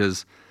through,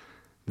 because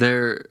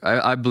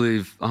I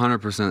believe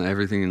 100% that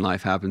everything in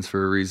life happens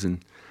for a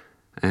reason.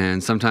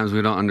 And sometimes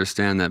we don't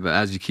understand that, but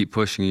as you keep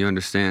pushing, you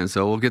understand.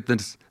 So we'll get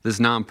this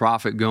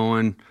nonprofit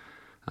going,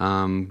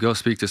 go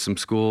speak to some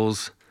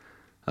schools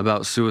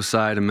about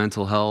suicide and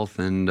mental health.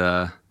 And,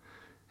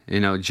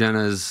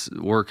 Jenna's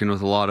working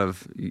with a lot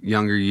of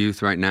younger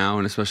youth right now,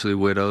 and especially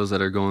widows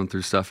that are going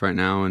through stuff right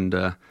now. And,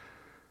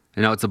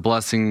 it's a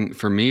blessing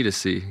for me to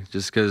see,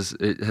 just because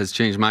it has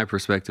changed my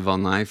perspective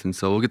on life. And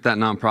so we'll get that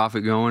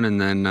nonprofit going, and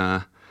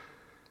then,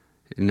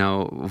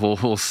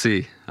 we'll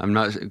see. I'm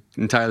not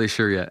entirely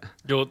sure yet.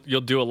 You'll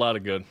do a lot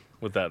of good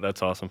with that.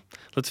 That's awesome.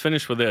 Let's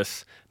finish with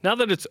this. Now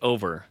that it's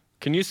over,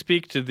 can you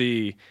speak to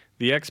the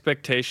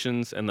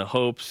expectations and the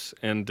hopes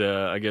and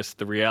I guess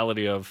the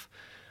reality of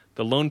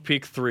the Lone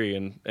Peak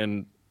 3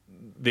 and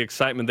the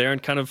excitement there,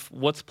 and kind of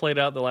what's played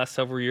out the last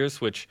several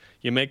years, which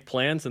you make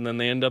plans and then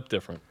they end up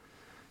different?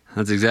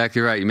 That's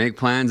exactly right. You make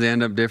plans, they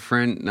end up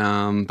different.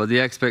 But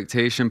the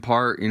expectation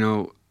part,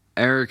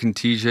 Eric and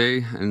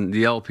TJ and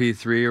the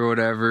LP3 or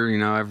whatever,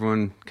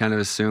 everyone kind of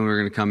assumed we were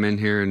going to come in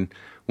here and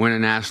win a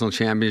national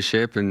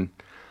championship. And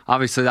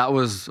obviously that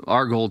was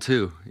our goal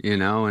too,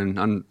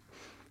 and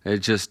it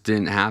just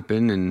didn't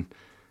happen.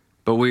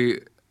 But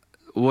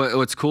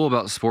what's cool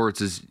about sports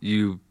is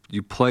you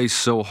play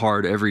so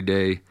hard every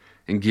day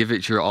and give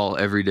it your all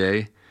every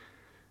day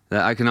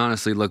that I can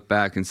honestly look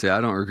back and say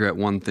I don't regret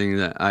one thing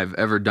that I've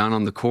ever done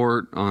on the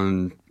court,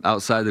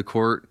 outside the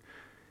court,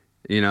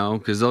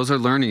 because those are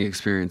learning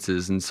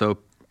experiences. And so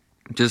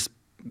just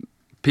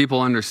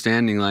people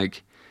understanding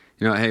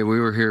hey, we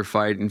were here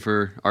fighting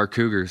for our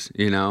Cougars,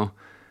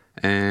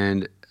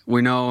 and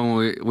we know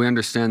and we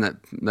understand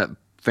that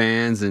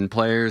fans and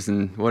players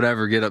and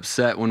whatever get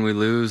upset when we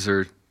lose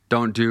or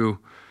don't do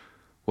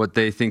what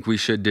they think we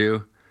should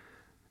do.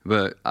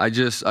 But I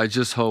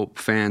just hope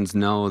fans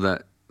know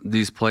that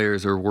these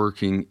players are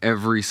working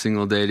every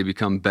single day to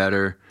become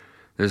better.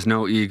 There's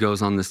no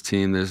egos on this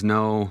team. There's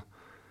no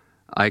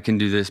I can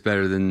do this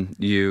better than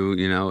you.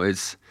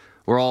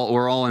 We're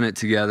all in it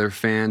together.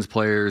 Fans,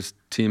 players,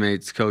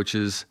 teammates,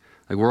 coaches.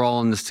 We're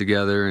all in this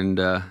together. And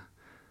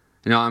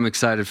I'm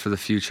excited for the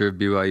future of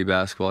BYU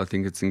basketball. I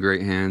think it's in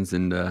great hands,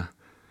 and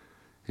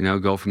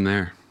go from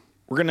there.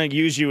 We're going to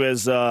use you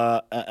as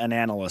an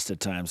analyst at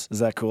times. Is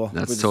that cool?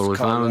 That's totally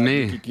fine with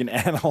me. You can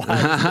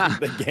analyze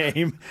the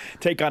game,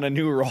 take on a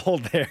new role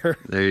there.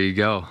 There you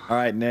go. All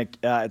right, Nick,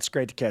 it's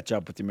great to catch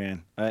up with you,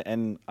 man.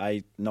 And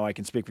I know I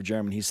can speak for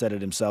Jarom, and he said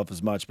it himself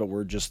as much, but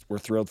we're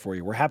thrilled for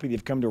you. We're happy that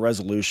you've come to a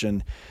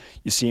resolution.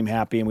 You seem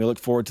happy, and we look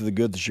forward to the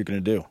good that you're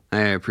going to do. I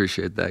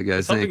appreciate that,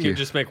 guys. Thank you. You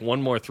just make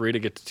one more three to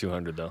get to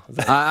 200, though.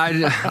 I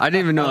didn't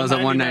even know I was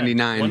at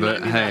 199,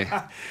 but hey,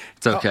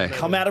 it's okay.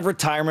 Come out of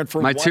retirement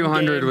for my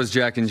 200 game. was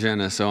Jack and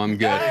Jenna, so I'm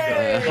good.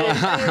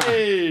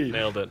 Hey!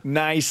 Nailed it.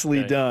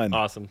 Nicely done.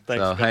 Awesome.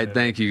 Thanks. So, hey,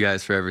 thank you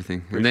guys for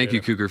everything. And thank you,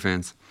 Cougar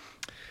fans.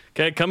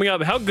 Okay, coming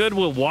up, how good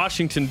will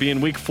Washington be in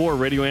Week 4?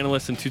 Radio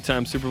analyst and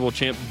two-time Super Bowl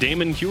champ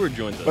Damon Hewer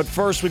joins us. But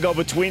first, we go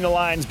between the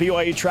lines.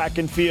 BYU track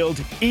and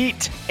field,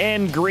 eat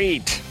and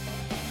greet.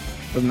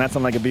 Doesn't that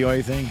sound like a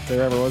BYU thing? If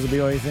there ever was a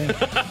BYU thing?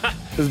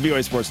 This is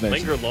BYU Sports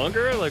Nation. Linger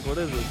longer? What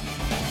is it?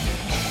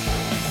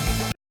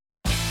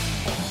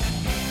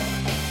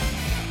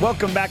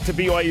 Welcome back to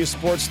BYU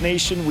Sports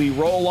Nation. We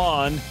roll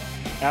on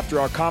after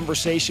our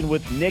conversation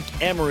with Nick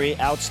Emery.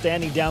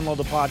 Outstanding. Download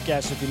the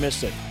podcast if you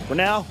missed it. For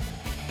now,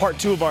 part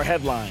 2 of our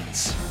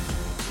headlines.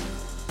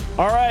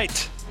 All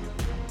right.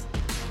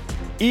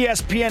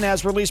 ESPN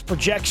has released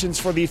projections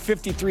for the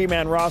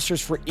 53-man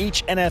rosters for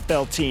each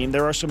NFL team.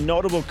 There are some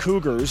notable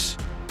Cougars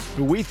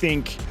who we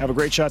think have a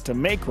great shot to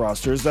make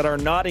rosters that are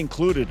not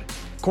included.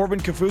 Corbin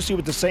Kaufusi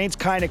with the Saints,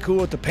 Kai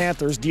Nakua with the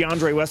Panthers,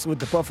 DeAndre Wesley with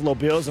the Buffalo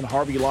Bills, and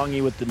Harvey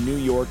Longy with the New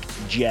York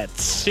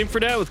Jets. Team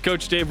Fredette with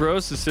Coach Dave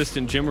Rose,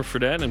 assistant Jimmer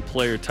Fredette, and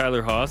player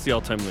Tyler Haas, the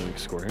all-time leading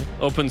scorer,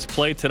 opens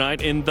play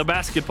tonight in the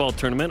basketball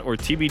tournament, or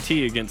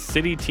TBT, against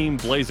City Team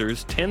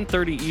Blazers,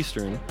 10:30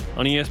 Eastern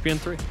on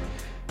ESPN3.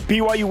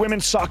 BYU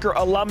women's soccer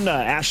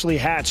alumna Ashley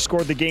Hatch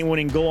scored the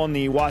game-winning goal on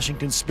the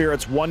Washington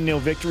Spirit's 1-0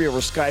 victory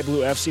over Sky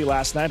Blue FC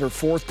last night, her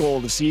 4th goal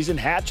of the season.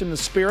 Hatch and the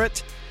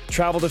Spirit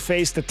travel to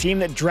face the team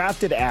that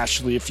drafted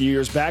Ashley a few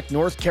years back,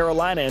 North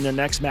Carolina, in their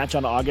next match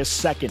on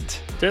August 2nd.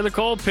 Taylor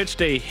Cole pitched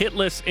a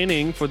hitless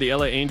inning for the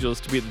LA Angels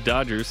to beat the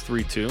Dodgers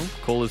 3-2.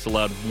 Cole has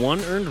allowed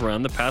 1 earned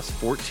run the past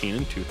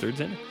 14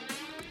 2/3 innings.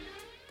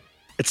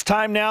 It's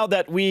time now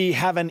that we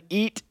have an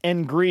eat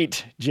and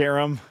greet,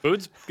 Jarom.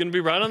 Food's going to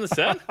be right on the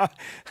set?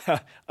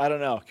 I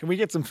don't know. Can we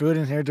get some food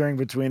in here during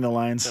Between the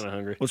Lines? Kind of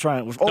hungry. We'll try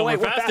it. No, we're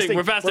fasting.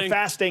 We're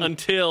fasting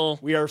until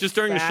we are just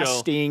during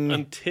fasting. the show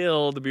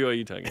until the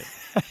BYU time game.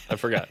 I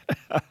forgot.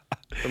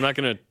 I'm not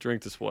going to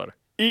drink this water.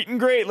 Eat and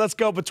great. Let's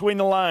go Between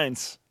the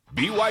Lines.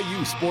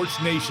 BYU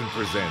Sports Nation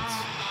presents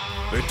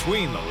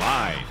Between the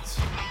Lines.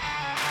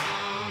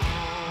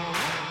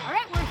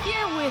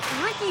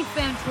 With Ricky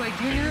Fantroy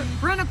Jr.,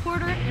 Brenna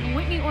Porter, and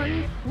Whitney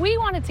Orton, we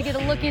wanted to get a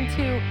look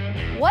into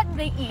what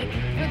they eat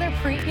for their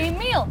pregame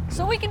meal,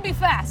 so we can be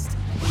fast.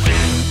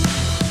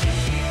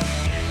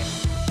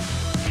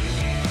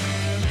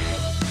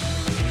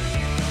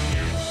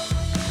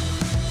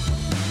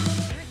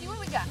 Ricky, what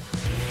we got?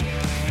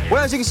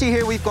 Well, as you can see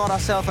here, we've got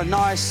ourselves a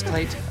nice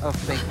plate of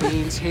baked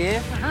beans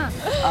here.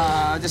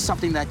 Just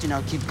something that,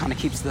 kind of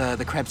keeps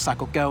the Krebs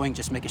cycle going,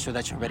 just making sure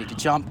that you're ready to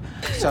jump.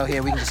 So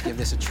here, we can just give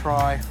this a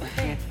try.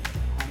 Right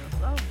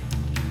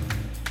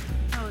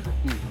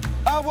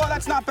oh, well,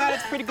 that's not bad.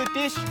 It's a pretty good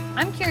dish.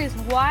 I'm curious,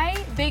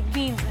 why baked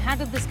beans? How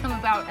did this come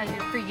about as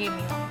your pregame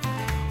meal?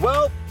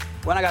 Well,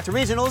 when I got to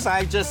regionals,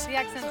 I just... The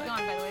accent's gone,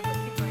 by the way, but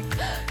keep going.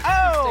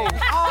 Oh!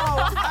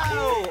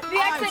 The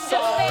accent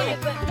just made it,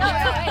 but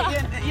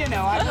no,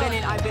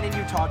 right. I've been in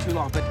Utah too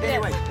long. But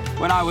anyway,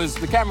 when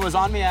the camera was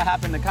on me, I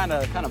happened to kind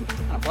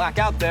of black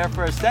out there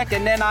for a second,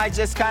 and then I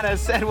just kind of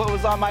said what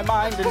was on my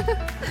mind,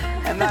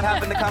 and that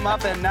happened to come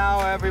up, and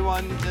now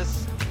everyone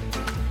just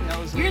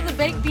knows. You're the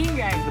baked bean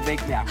guy. The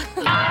baked, yeah.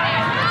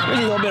 There's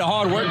a little bit of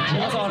hard work work.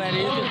 That's all that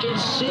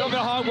is. A little bit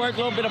of hard work, a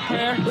little bit of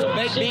prayer, some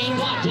baked beans.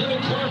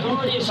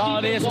 That's all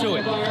it is to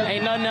it.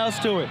 Ain't nothing else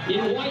to it. All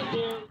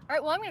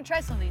right, well, I'm going to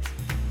try some of these.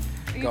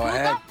 Are you Go cool with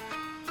ahead. that?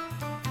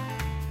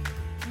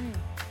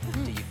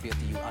 Do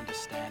you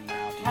understand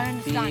now? I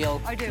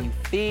understand. I do. You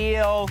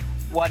feel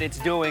what it's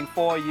doing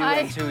for you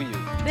and to you.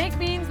 Baked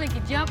beans make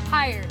you jump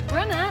higher.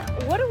 Brenna,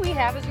 what do we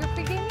have as your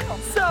pregame meal?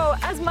 So,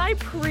 as my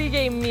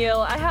pregame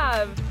meal, I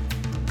have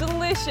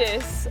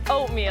delicious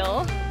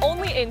oatmeal,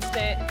 only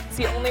instant. It's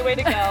the only way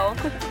to go.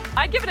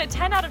 I give it a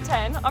 10 out of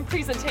 10 on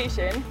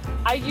presentation.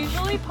 I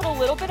usually put a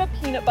little bit of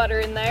peanut butter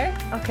in there.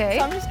 Okay.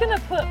 So I'm just gonna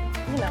put,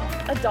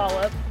 a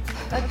dollop.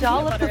 A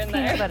dollop of in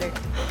peanut there. butter.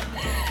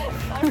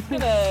 I'm just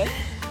gonna.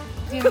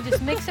 Do you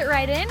just mix it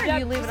right in, or do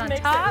you leave it on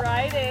mix top? It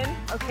right in.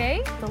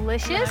 Okay, And I'm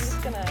delicious.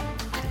 just gonna.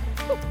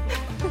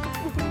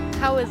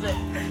 How is it?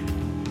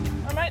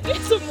 I might need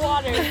some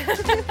water.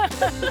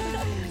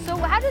 So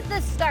how did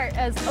this start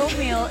as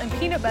oatmeal and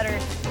peanut butter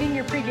being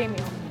your pregame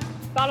meal?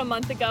 About a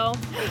month ago,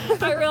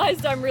 I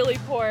realized I'm really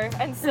poor,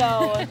 and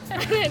so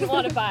I didn't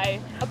want to buy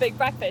a big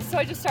breakfast. So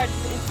I just started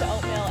to eat the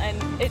oatmeal,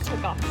 and it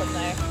took off from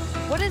there.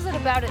 What is it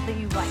about it that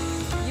you like?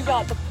 You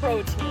got the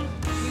protein,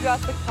 you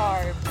got the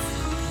carbs,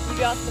 you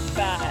got the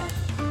fat,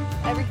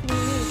 everything you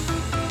need.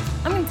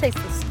 I'm gonna taste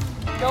this.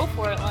 Go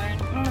for it,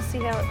 Lauren. I want to see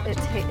how it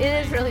tastes.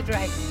 It is really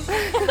dry.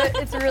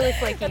 It's really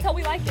flaky. That's how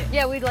we like it.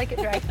 Yeah, we'd like it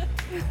dry.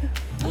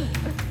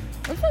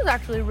 This is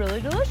actually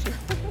really delicious.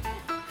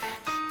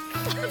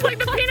 It's like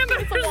the peanut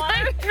butter.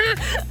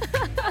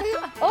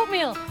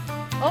 Oatmeal.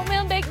 Oatmeal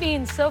and baked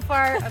beans so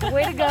far.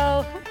 Way to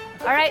go.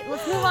 All right,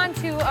 let's move on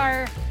to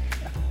our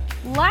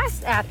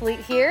last athlete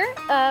here,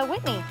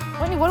 Whitney.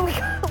 Whitney, what do we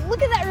got?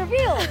 Look at that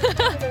reveal.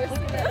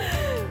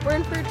 We're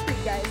in for a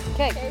treat, guys.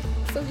 Okay.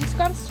 So you just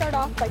gotta start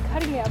off by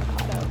cutting the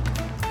avocado.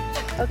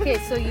 Okay,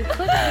 so you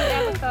put the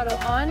avocado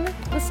on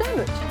the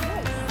sandwich.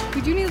 Yes.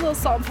 We do need a little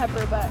salt and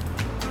pepper, but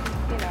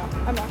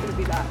I'm not gonna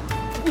do that.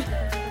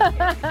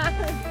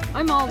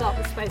 I'm all about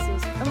the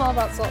spices. I'm all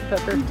about salt and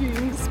pepper. You do, you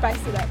need to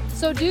spice it up.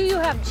 So do you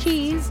have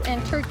cheese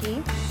and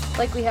turkey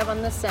like we have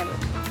on this sandwich?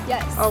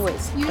 Yes.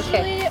 Always.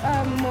 Usually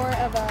more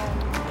of a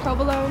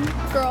provolone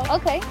girl.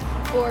 Okay.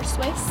 Or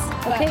Swiss.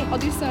 But Okay. I'll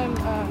do some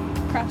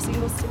Kraft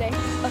singles today.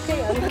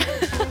 Okay.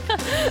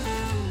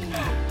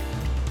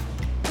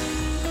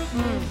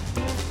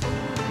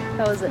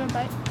 How is it? Wanna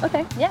bite?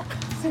 Okay. Yeah.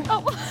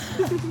 Oh.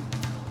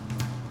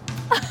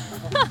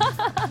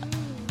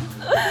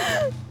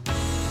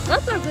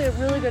 That's actually a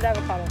really good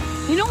avocado.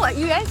 You know what,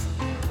 you guys?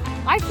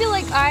 I feel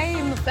like I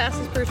am the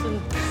fastest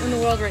person in the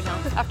world right now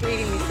after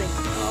eating these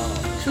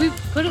things. Should we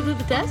put it to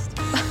the test?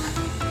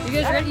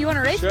 You guys ready? You want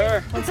to race?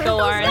 Sure. Let's go,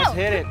 Lauren. Let's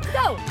hit it. Let's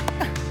go.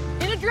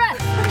 In a dress.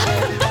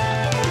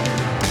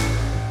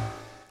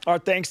 Our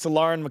thanks to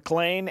Lauren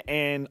McLean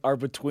and our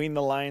Between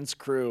the Lynes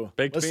crew.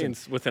 Baked Listen,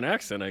 beans with an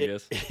accent, I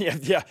guess.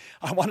 Yeah.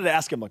 I wanted to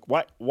ask him, like,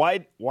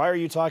 why are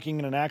you talking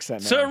in an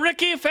accent now? Sir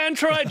Ricky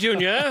Fantroy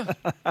Jr.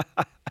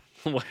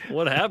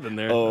 What happened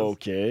there?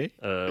 Okay.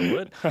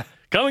 What?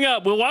 Coming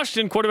up, will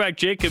Washington quarterback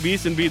Jacob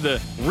Eason be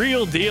the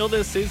real deal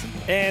this season?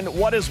 And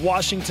what is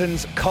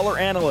Washington's color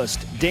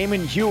analyst,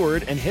 Damon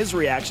Heward, and his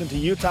reaction to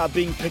Utah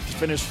being picked to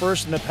finish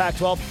first in the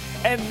Pac-12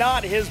 and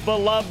not his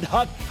beloved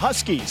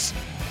Huskies?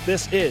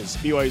 This is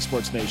BYU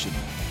Sports Nation.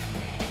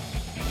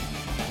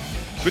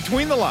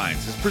 Between the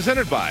Lynes is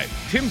presented by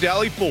Tim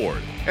Daly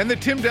Ford and the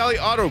Tim Daly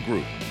Auto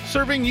Group,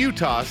 serving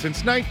Utah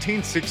since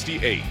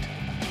 1968.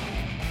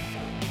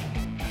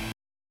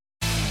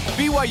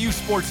 BYU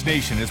Sports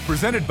Nation is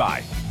presented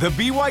by The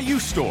BYU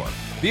Store,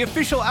 the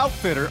official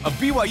outfitter of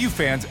BYU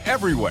fans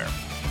everywhere.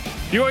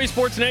 BYU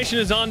Sports Nation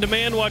is on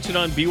demand. Watch it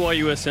on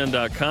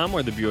BYUSN.com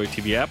or the BYU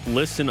TV app.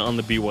 Listen on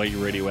the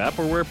BYU radio app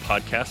or where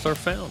podcasts are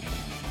found.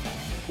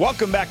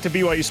 Welcome back to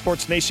BYU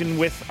Sports Nation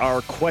with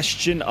our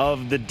question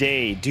of the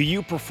day. Do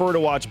you prefer to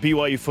watch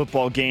BYU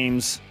football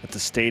games at the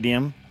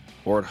stadium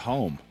or at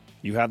home?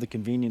 You have the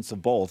convenience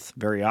of both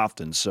very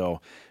often, so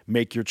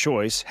make your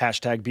choice.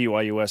 Hashtag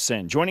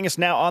BYUSN. Joining us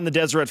now on the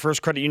Deseret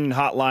First Credit Union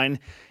Hotline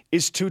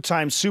is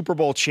two-time Super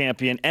Bowl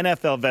champion,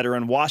 NFL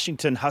veteran,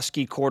 Washington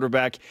Husky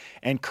quarterback,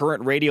 and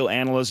current radio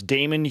analyst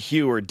Damon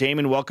Heward.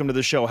 Damon, welcome to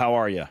the show. How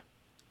are you?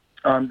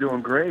 I'm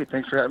doing great.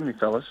 Thanks for having me,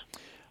 fellas.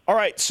 All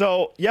right,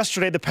 so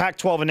yesterday the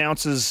Pac-12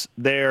 announces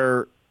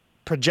their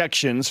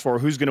projections for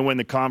who's going to win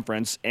the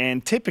conference,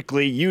 and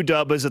typically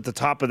UW is at the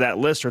top of that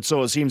list, or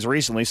so it seems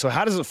recently. So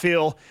how does it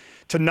feel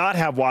to not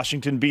have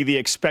Washington be the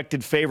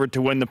expected favorite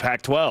to win the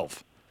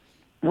Pac-12?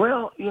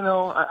 Well,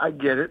 I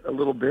get it a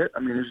little bit. I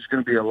mean, there's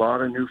going to be a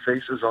lot of new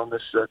faces on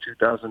this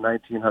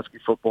 2019 Husky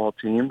football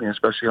team,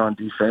 especially on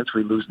defense.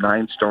 We lose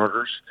 9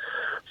 starters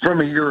from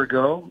a year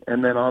ago.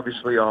 And then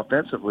obviously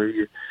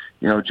offensively,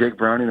 Jake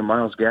Browning and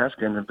Myles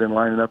Gaskin have been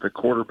lining up at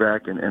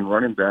quarterback and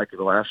running back for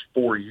the last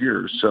 4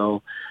 years.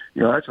 So,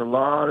 that's a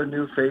lot of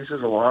new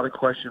faces, a lot of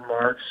question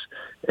marks.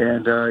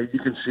 And you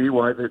can see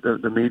why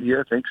the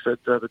media thinks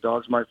that the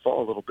Dogs might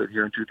fall a little bit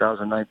here in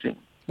 2019.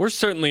 We're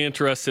certainly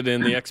interested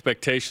in the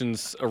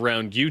expectations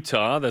around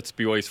Utah. That's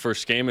BYU's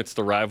first game. It's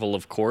the rival,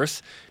 of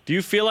course. Do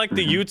you feel like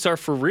the Utes are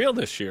for real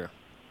this year?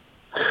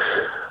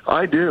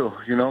 I do.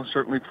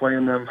 Certainly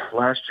playing them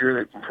last year,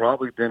 they've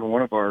probably been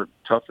one of our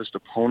toughest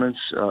opponents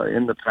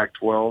in the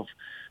Pac-12.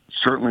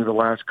 Certainly the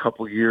last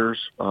couple years,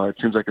 it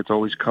seems like it's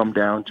always come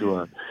down to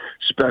a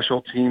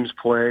special teams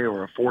play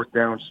or a fourth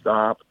down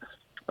stop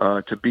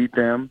to beat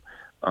them.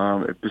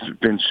 It's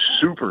been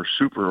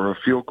or a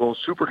field goal,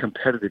 super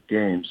competitive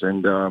games.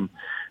 And,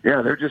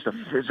 they're just a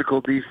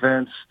physical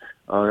defense.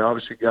 They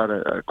obviously got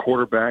a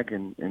quarterback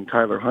in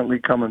Tyler Huntley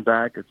coming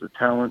back. It's a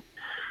talent.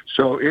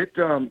 So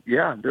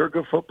they're a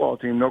good football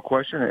team, no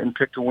question, and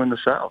picked to win the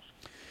South.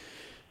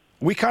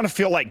 We kind of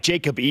feel like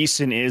Jacob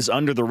Eason is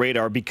under the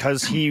radar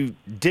because he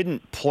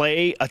didn't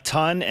play a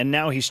ton, and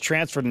now he's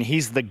transferred, and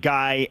he's the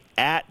guy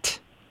at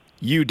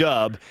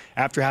UW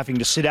after having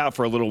to sit out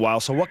for a little while.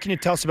 So what can you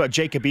tell us about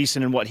Jacob Eason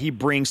and what he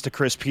brings to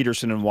Chris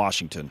Petersen in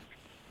Washington?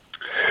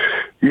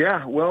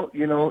 Yeah, well,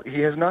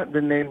 he has not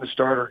been named the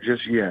starter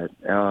just yet.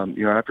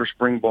 After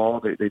spring ball,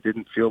 they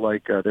didn't feel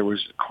like there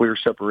was clear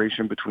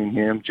separation between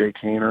him, Jake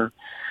Haener.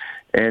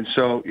 And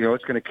so,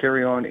 it's going to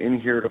carry on in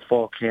here to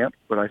fall camp.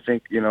 But I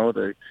think,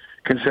 the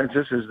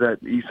consensus is that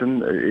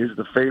Eason is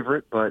the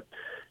favorite, but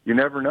you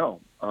never know.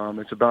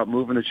 It's about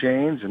moving the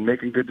chains and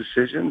making good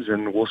decisions,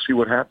 and we'll see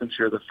what happens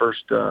here the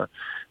first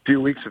few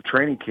weeks of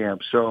training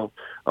camp. So,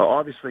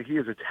 obviously, he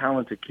is a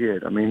talented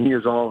kid. I mean, he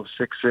is all of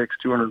 6'6",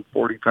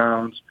 240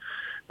 pounds,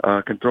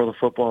 can throw the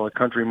football a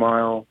country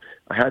mile.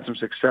 I had some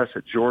success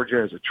at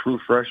Georgia as a true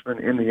freshman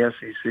in the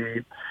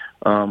SEC,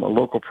 a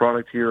local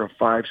product here, a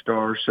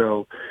 5-star.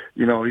 So,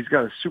 he's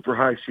got a super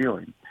high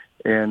ceiling.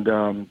 And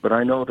but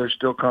I know there's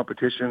still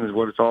competition is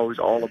what it's always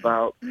all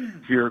about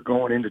here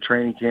going into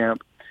training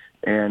camp.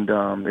 And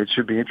it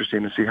should be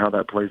interesting to see how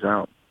that plays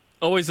out.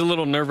 Always a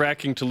little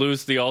nerve-wracking to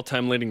lose the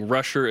all-time leading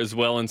rusher as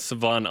well in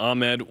Savon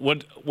Ahmed.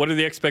 What are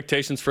the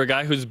expectations for a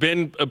guy who's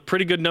been a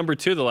pretty good number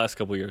 2 the last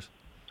couple of years?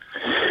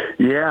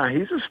 Yeah,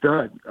 he's a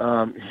stud.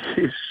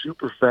 He's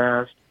super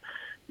fast.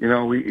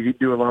 He'd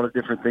do a lot of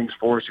different things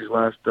for us these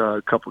last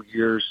couple of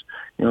years.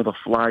 The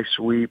fly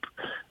sweep.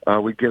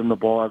 We'd get him the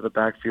ball out of the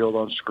backfield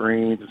on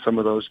screens and some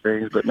of those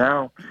things. But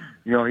now,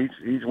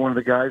 he's one of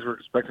the guys we're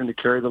expecting to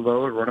carry the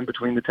load, running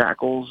between the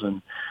tackles,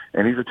 and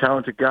he's a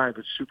talented guy,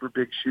 but super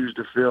big shoes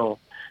to fill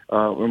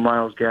with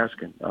Myles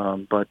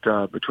Gaskin.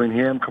 But between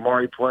him,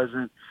 Kamari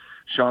Pleasant,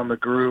 Sean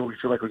McGrew, we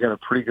feel like we got a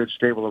pretty good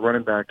stable of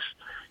running backs,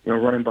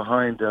 running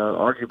behind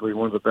arguably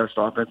one of the best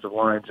offensive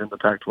lines in the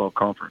Pac-12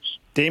 conference.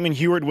 Damon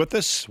Heward with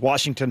us,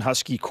 Washington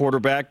Husky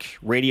quarterback,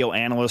 radio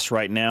analyst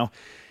right now.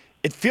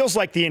 It feels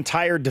like the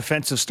entire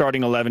defensive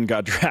starting 11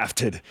 got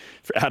drafted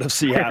out of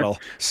Seattle.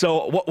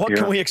 So what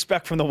can we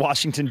expect from the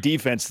Washington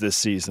defense this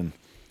season?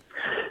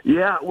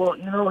 Yeah, well,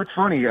 it's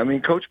funny. I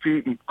mean, Coach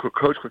Pete and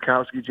Coach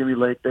Kwiatkowski, Jimmy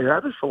Lake, they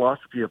have this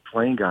philosophy of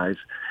playing guys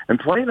and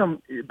playing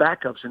them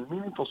backups in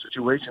meaningful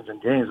situations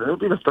and games. And it'll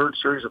be the third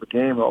series of a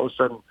game, and all of a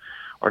sudden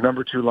our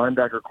number 2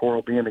 linebacker core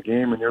will be in the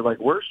game, and you're like,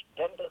 where's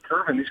Kendall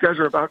Kervin? These guys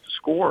are about to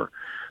score.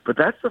 But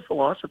that's the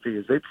philosophy,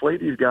 is they play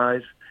these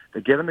guys,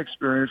 they get them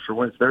experience for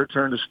when it's their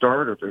turn to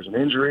start, or if there's an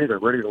injury, they're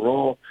ready to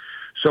roll.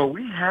 So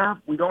we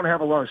don't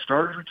have a lot of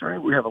starters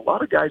returning. We have a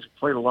lot of guys who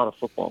played a lot of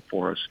football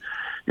for us,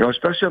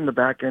 especially on the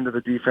back end of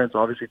the defense.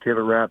 Obviously,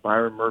 Taylor Rapp,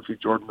 Byron Murphy,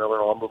 Jordan Miller,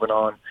 all moving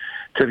on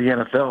to the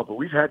NFL. But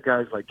we've had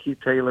guys like Keith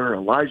Taylor,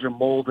 Elijah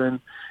Molden.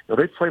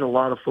 They've played a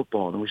lot of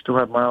football. And we still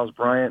have Miles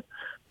Bryant,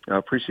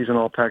 preseason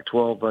all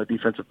Pac-12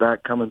 defensive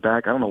back coming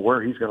back. I don't know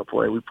where he's going to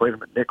play. We played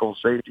him at nickel,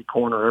 safety,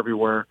 corner,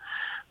 everywhere.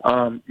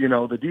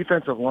 The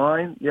defensive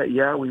line,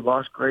 we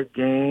lost Greg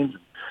Gaines,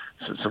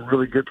 some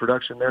really good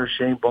production there,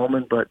 Shane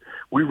Bowman, but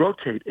we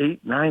rotate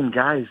 8-9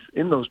 guys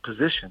in those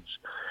positions.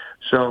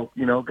 So,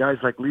 guys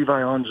like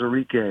Levi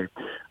Onzarike,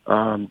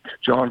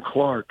 John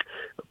Clark,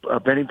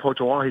 Benny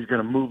Potoa, he's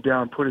going to move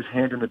down, put his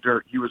hand in the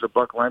dirt. He was a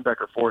Buck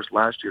linebacker for us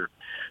last year.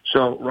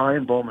 So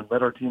Ryan Bowman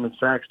led our team in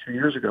sacks 2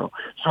 years ago.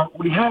 So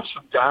we have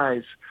some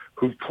guys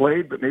who've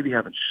played but maybe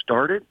haven't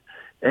started.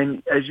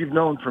 And as you've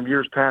known from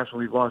years past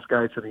when we've lost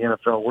guys to the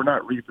NFL, we're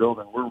not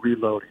rebuilding, we're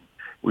reloading.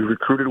 We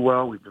recruited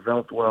well, we've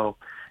developed well,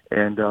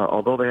 and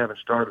although they haven't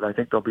started, I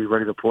think they'll be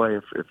ready to play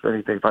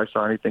if I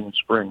saw anything in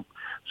spring.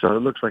 So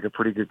it looks like a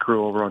pretty good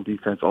crew over on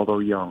defense, although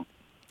young.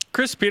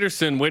 Chris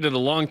Petersen waited a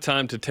long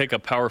time to take a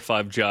Power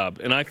 5 job,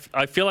 and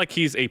I feel like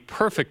he's a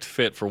perfect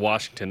fit for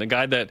Washington, a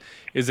guy that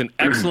is an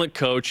excellent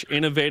coach,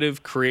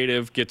 innovative,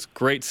 creative, gets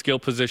great skill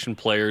position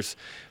players.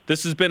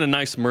 This has been a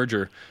nice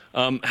merger.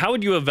 How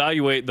would you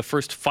evaluate the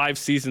first 5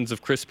 seasons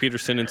of Chris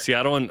Petersen in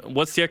Seattle, and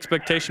what's the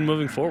expectation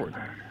moving forward?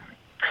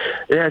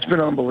 Yeah, it's been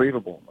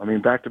unbelievable. I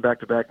mean,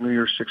 back-to-back New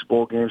Year's 6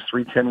 bowl games,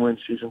 3 10-win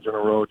seasons in a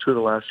row, 2 of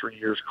the last 3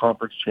 years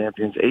conference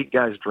champions, 8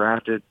 guys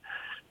drafted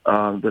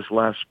this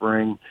last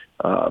spring.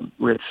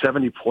 We had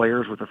 70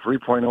 players with a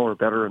 3.0 or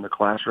better in the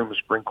classroom the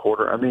spring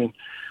quarter. I mean,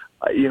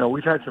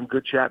 we've had some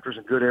good chapters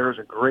and good eras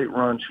and great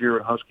runs here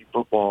at Husky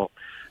football.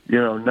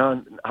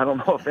 none. I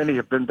don't know if any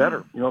have been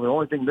better. The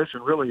only thing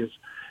missing really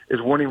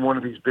is winning one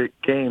of these big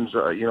games,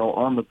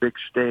 on the big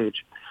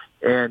stage.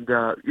 And,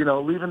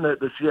 leaving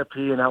the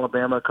CFP in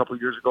Alabama a couple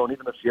of years ago and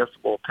even the Fiesta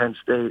Bowl at Penn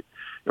State,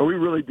 we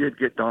really did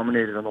get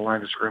dominated on the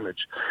line of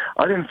scrimmage.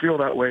 I didn't feel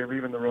that way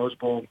leaving the Rose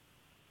Bowl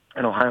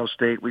in Ohio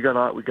State. We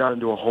got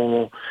into a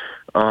hole.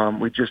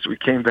 We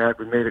came back.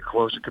 We made it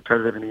close and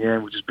competitive in the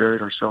end. We just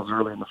buried ourselves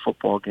early in the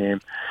football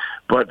game.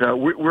 But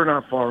we're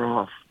not far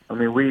off. I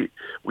mean, we've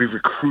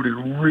recruited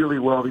really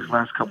well these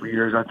last couple of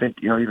years. I think,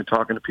 even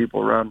talking to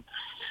people around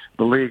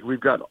the league, we've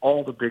got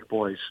all the big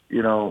boys,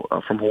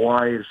 from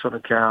Hawaii to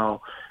Southern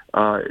Cal,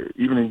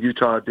 even in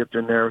Utah, dipped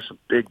in there with some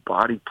big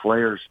body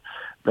players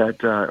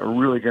that are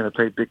really going to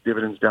pay big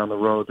dividends down the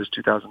road, this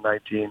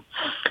 2019,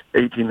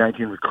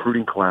 18-19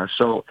 recruiting class.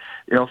 So,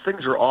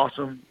 things are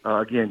awesome.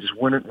 Again, just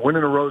winning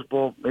a Rose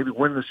Bowl, maybe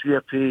winning the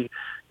CFP.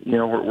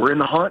 We're in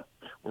the hunt.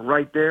 We're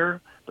right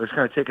there. But it's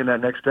kind of taking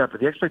that next step. But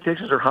the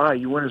expectations are high.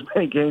 You win as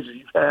many games as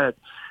you've had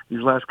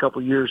these last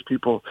couple of years.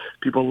 People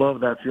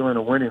love that feeling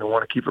of winning and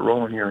want to keep it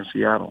rolling here in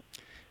Seattle.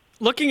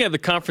 Looking at the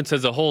conference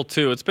as a whole,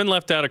 too, it's been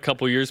left out a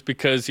couple of years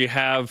because you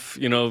have,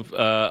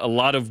 a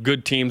lot of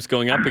good teams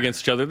going up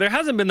against each other. There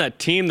hasn't been that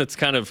team that's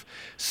kind of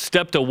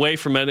stepped away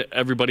from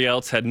everybody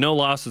else, had no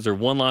losses or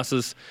won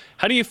losses.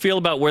 How do you feel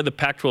about where the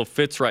Pac-12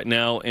 fits right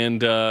now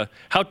and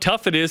how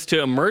tough it is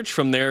to emerge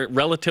from there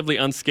relatively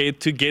unscathed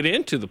to get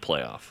into the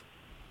playoff?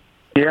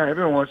 Yeah,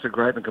 everyone wants to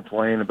gripe and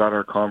complain about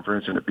our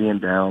conference and it being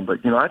down.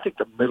 But, I think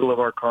the middle of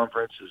our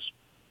conference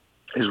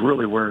is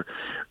really where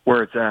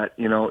it's at.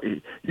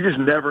 You just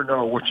never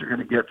know what you're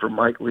going to get from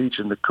Mike Leach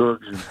and the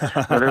Cougs.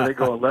 And whether they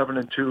go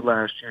 11-2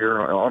 last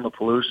year on the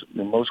Palouse,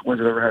 the most wins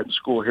they've ever had in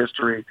school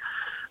history.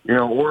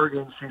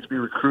 Oregon seems to be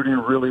recruiting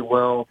really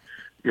well.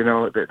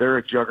 They're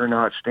a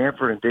juggernaut.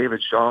 Stanford and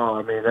David Shaw,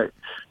 I mean,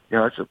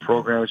 that's a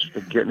program that's just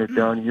been getting it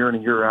done year in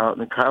and year out.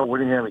 And then Kyle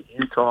Whittingham at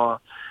Utah.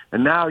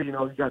 And now, you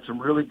got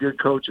some really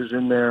good coaches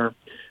in there.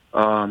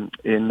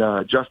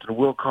 In Justin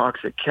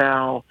Wilcox at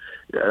Cal.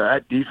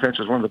 That defense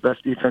was one of the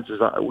best defenses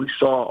we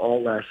saw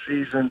all last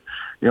season.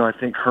 I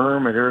think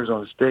Herm at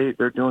Arizona State,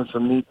 they're doing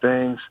some neat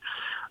things.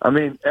 I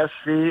mean,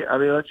 SC,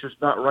 let's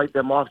just not write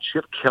them off.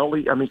 Chip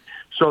Kelly.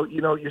 So,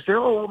 you say,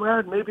 oh,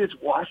 man, maybe it's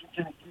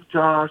Washington,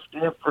 Utah,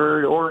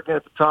 Stanford, Oregon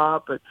at the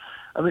top. But,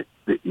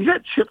 you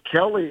got Chip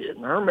Kelly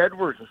and Herm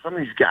Edwards and some of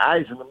these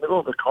guys in the middle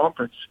of the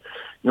conference,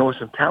 with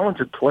some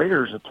talented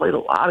players and played a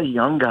lot of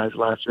young guys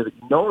last year that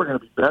are going to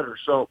be better.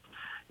 So,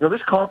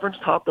 this conference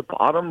top to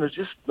bottom, there's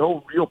just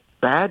no real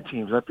bad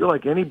teams. I feel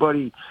like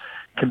anybody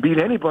can beat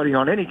anybody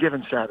on any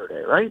given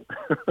Saturday, right?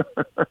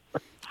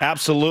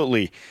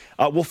 Absolutely.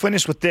 We'll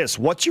finish with this.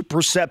 What's your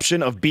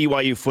perception of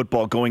BYU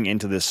football going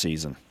into this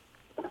season?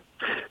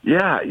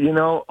 Yeah,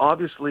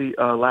 obviously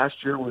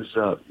last year was,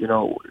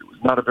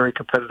 not a very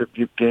competitive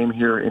game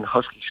here in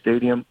Husky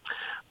Stadium.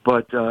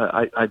 But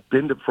I've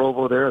been to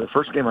Provo there. The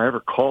first game I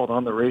ever called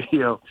on the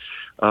radio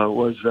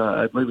was,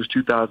 I believe it was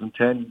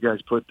 2010. You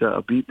guys put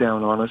a beat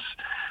down on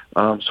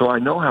us. So I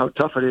know how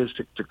tough it is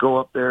to go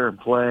up there and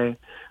play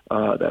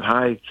that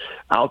high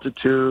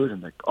altitude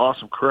and the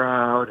awesome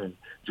crowd and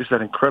just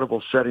that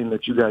incredible setting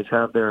that you guys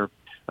have there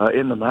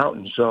in the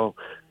mountains. So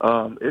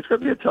it's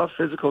going to be a tough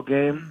physical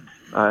game.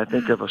 I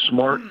think of a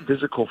smart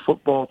physical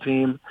football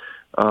team.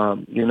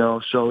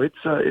 So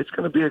it's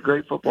going to be a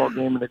great football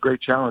game and a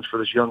great challenge for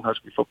this young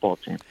Husky football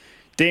team.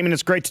 Damon,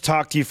 it's great to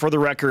talk to you. For the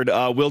record,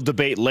 we'll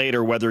debate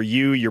later whether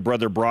you, your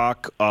brother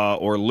Brock,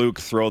 or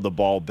Luke throw the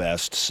ball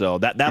best. So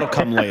that'll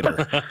come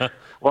later.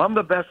 Well, I'm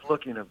the best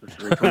looking of the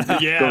three.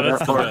 Yeah,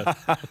 that's the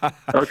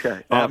best.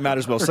 Okay. That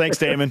matters most. Thanks,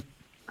 Damon.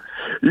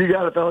 You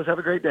got it, fellas. Have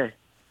a great day.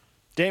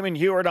 Damon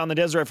Heward on the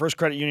Deseret First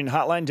Credit Union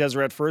Hotline.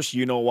 Deseret First,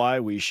 you know why,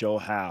 we show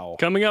how.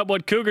 Coming up,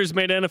 what Cougars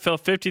made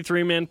NFL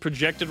 53-man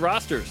projected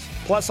rosters.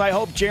 Plus, I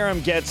hope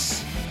Jarom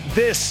gets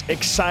this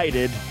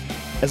excited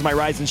as my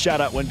rise and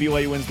shout-out when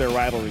BYU wins their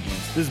rivalry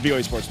games. This is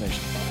BYU Sports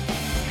Nation.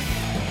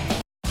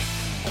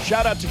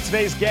 Shout-out to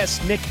today's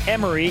guests, Nick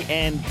Emery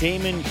and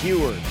Damon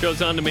Heward.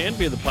 Show's on demand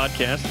via the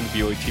podcast and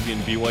BYU TV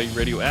and BYU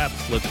radio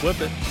apps. Let's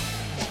whip it.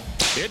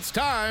 It's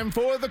time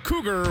for the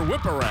Cougar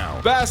Whip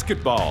Around.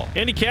 Basketball.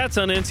 Andy Katz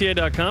on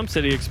NCAA.com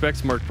said he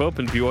expects Mark Pope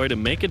and BYU to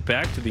make it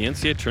back to the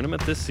NCAA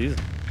tournament this season.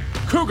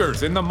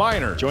 Cougars in the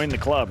minors. Join the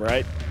club,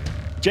 right?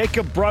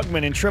 Jacob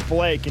Brugman in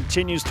AAA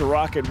continues to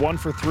rock at 1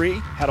 for 3.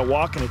 Had a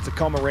walk in a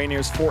Tacoma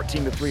Rainiers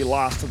 14-3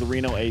 loss to the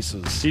Reno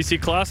Aces.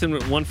 DC Clausen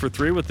went 1 for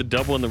 3 with the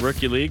double in the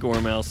rookie league.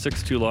 Ormal's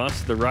 6-2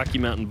 loss to the Rocky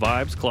Mountain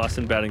Vibes.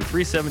 Clausen batting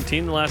 .317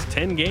 in the last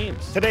 10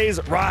 games.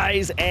 Today's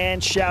rise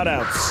and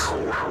shout-outs.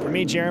 For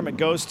me, Jarom, it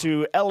goes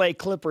to LA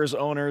Clippers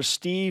owner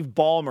Steve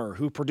Ballmer,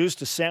 who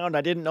produced a sound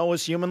I didn't know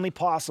was humanly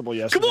possible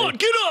yesterday. Come on,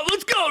 get up,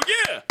 let's go,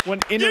 yeah! When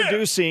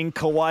introducing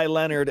Kawhi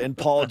Leonard and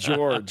Paul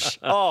George.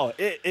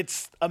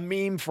 It's a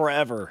meme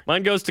forever.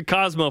 Mine goes to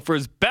Cosmo for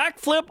his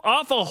backflip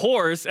off a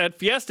horse at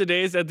Fiesta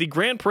Days at the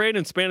Grand Parade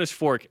in Spanish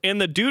Fork,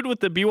 and the dude with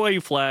the BYU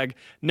flag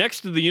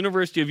next to the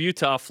University of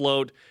Utah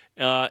float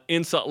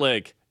in Salt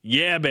Lake.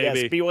 Yeah,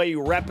 baby. Yes, BYU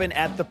repping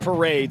at the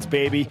parades,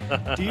 baby.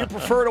 Do you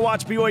prefer to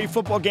watch BYU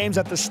football games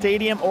at the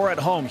stadium or at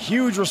home?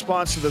 Huge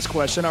response to this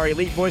question. Our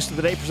Elite Voice of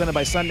the Day presented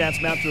by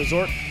Sundance Mountain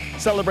Resort,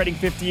 celebrating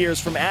 50 years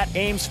from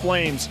 @Ames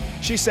Flames.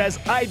 She says,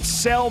 I'd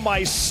sell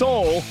my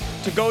soul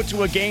to go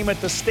to a game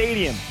at the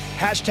stadium.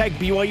 Hashtag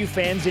BYU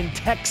fans in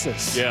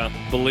Texas. Yeah,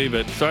 believe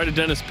it. Sorry to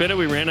Dennis Pitta,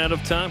 we ran out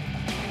of time.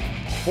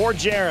 For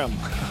Jarom,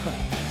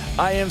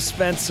 I am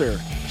Spencer.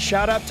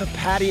 Shout out to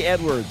Patty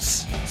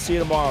Edwards. See you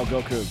tomorrow.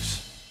 Go Cougs.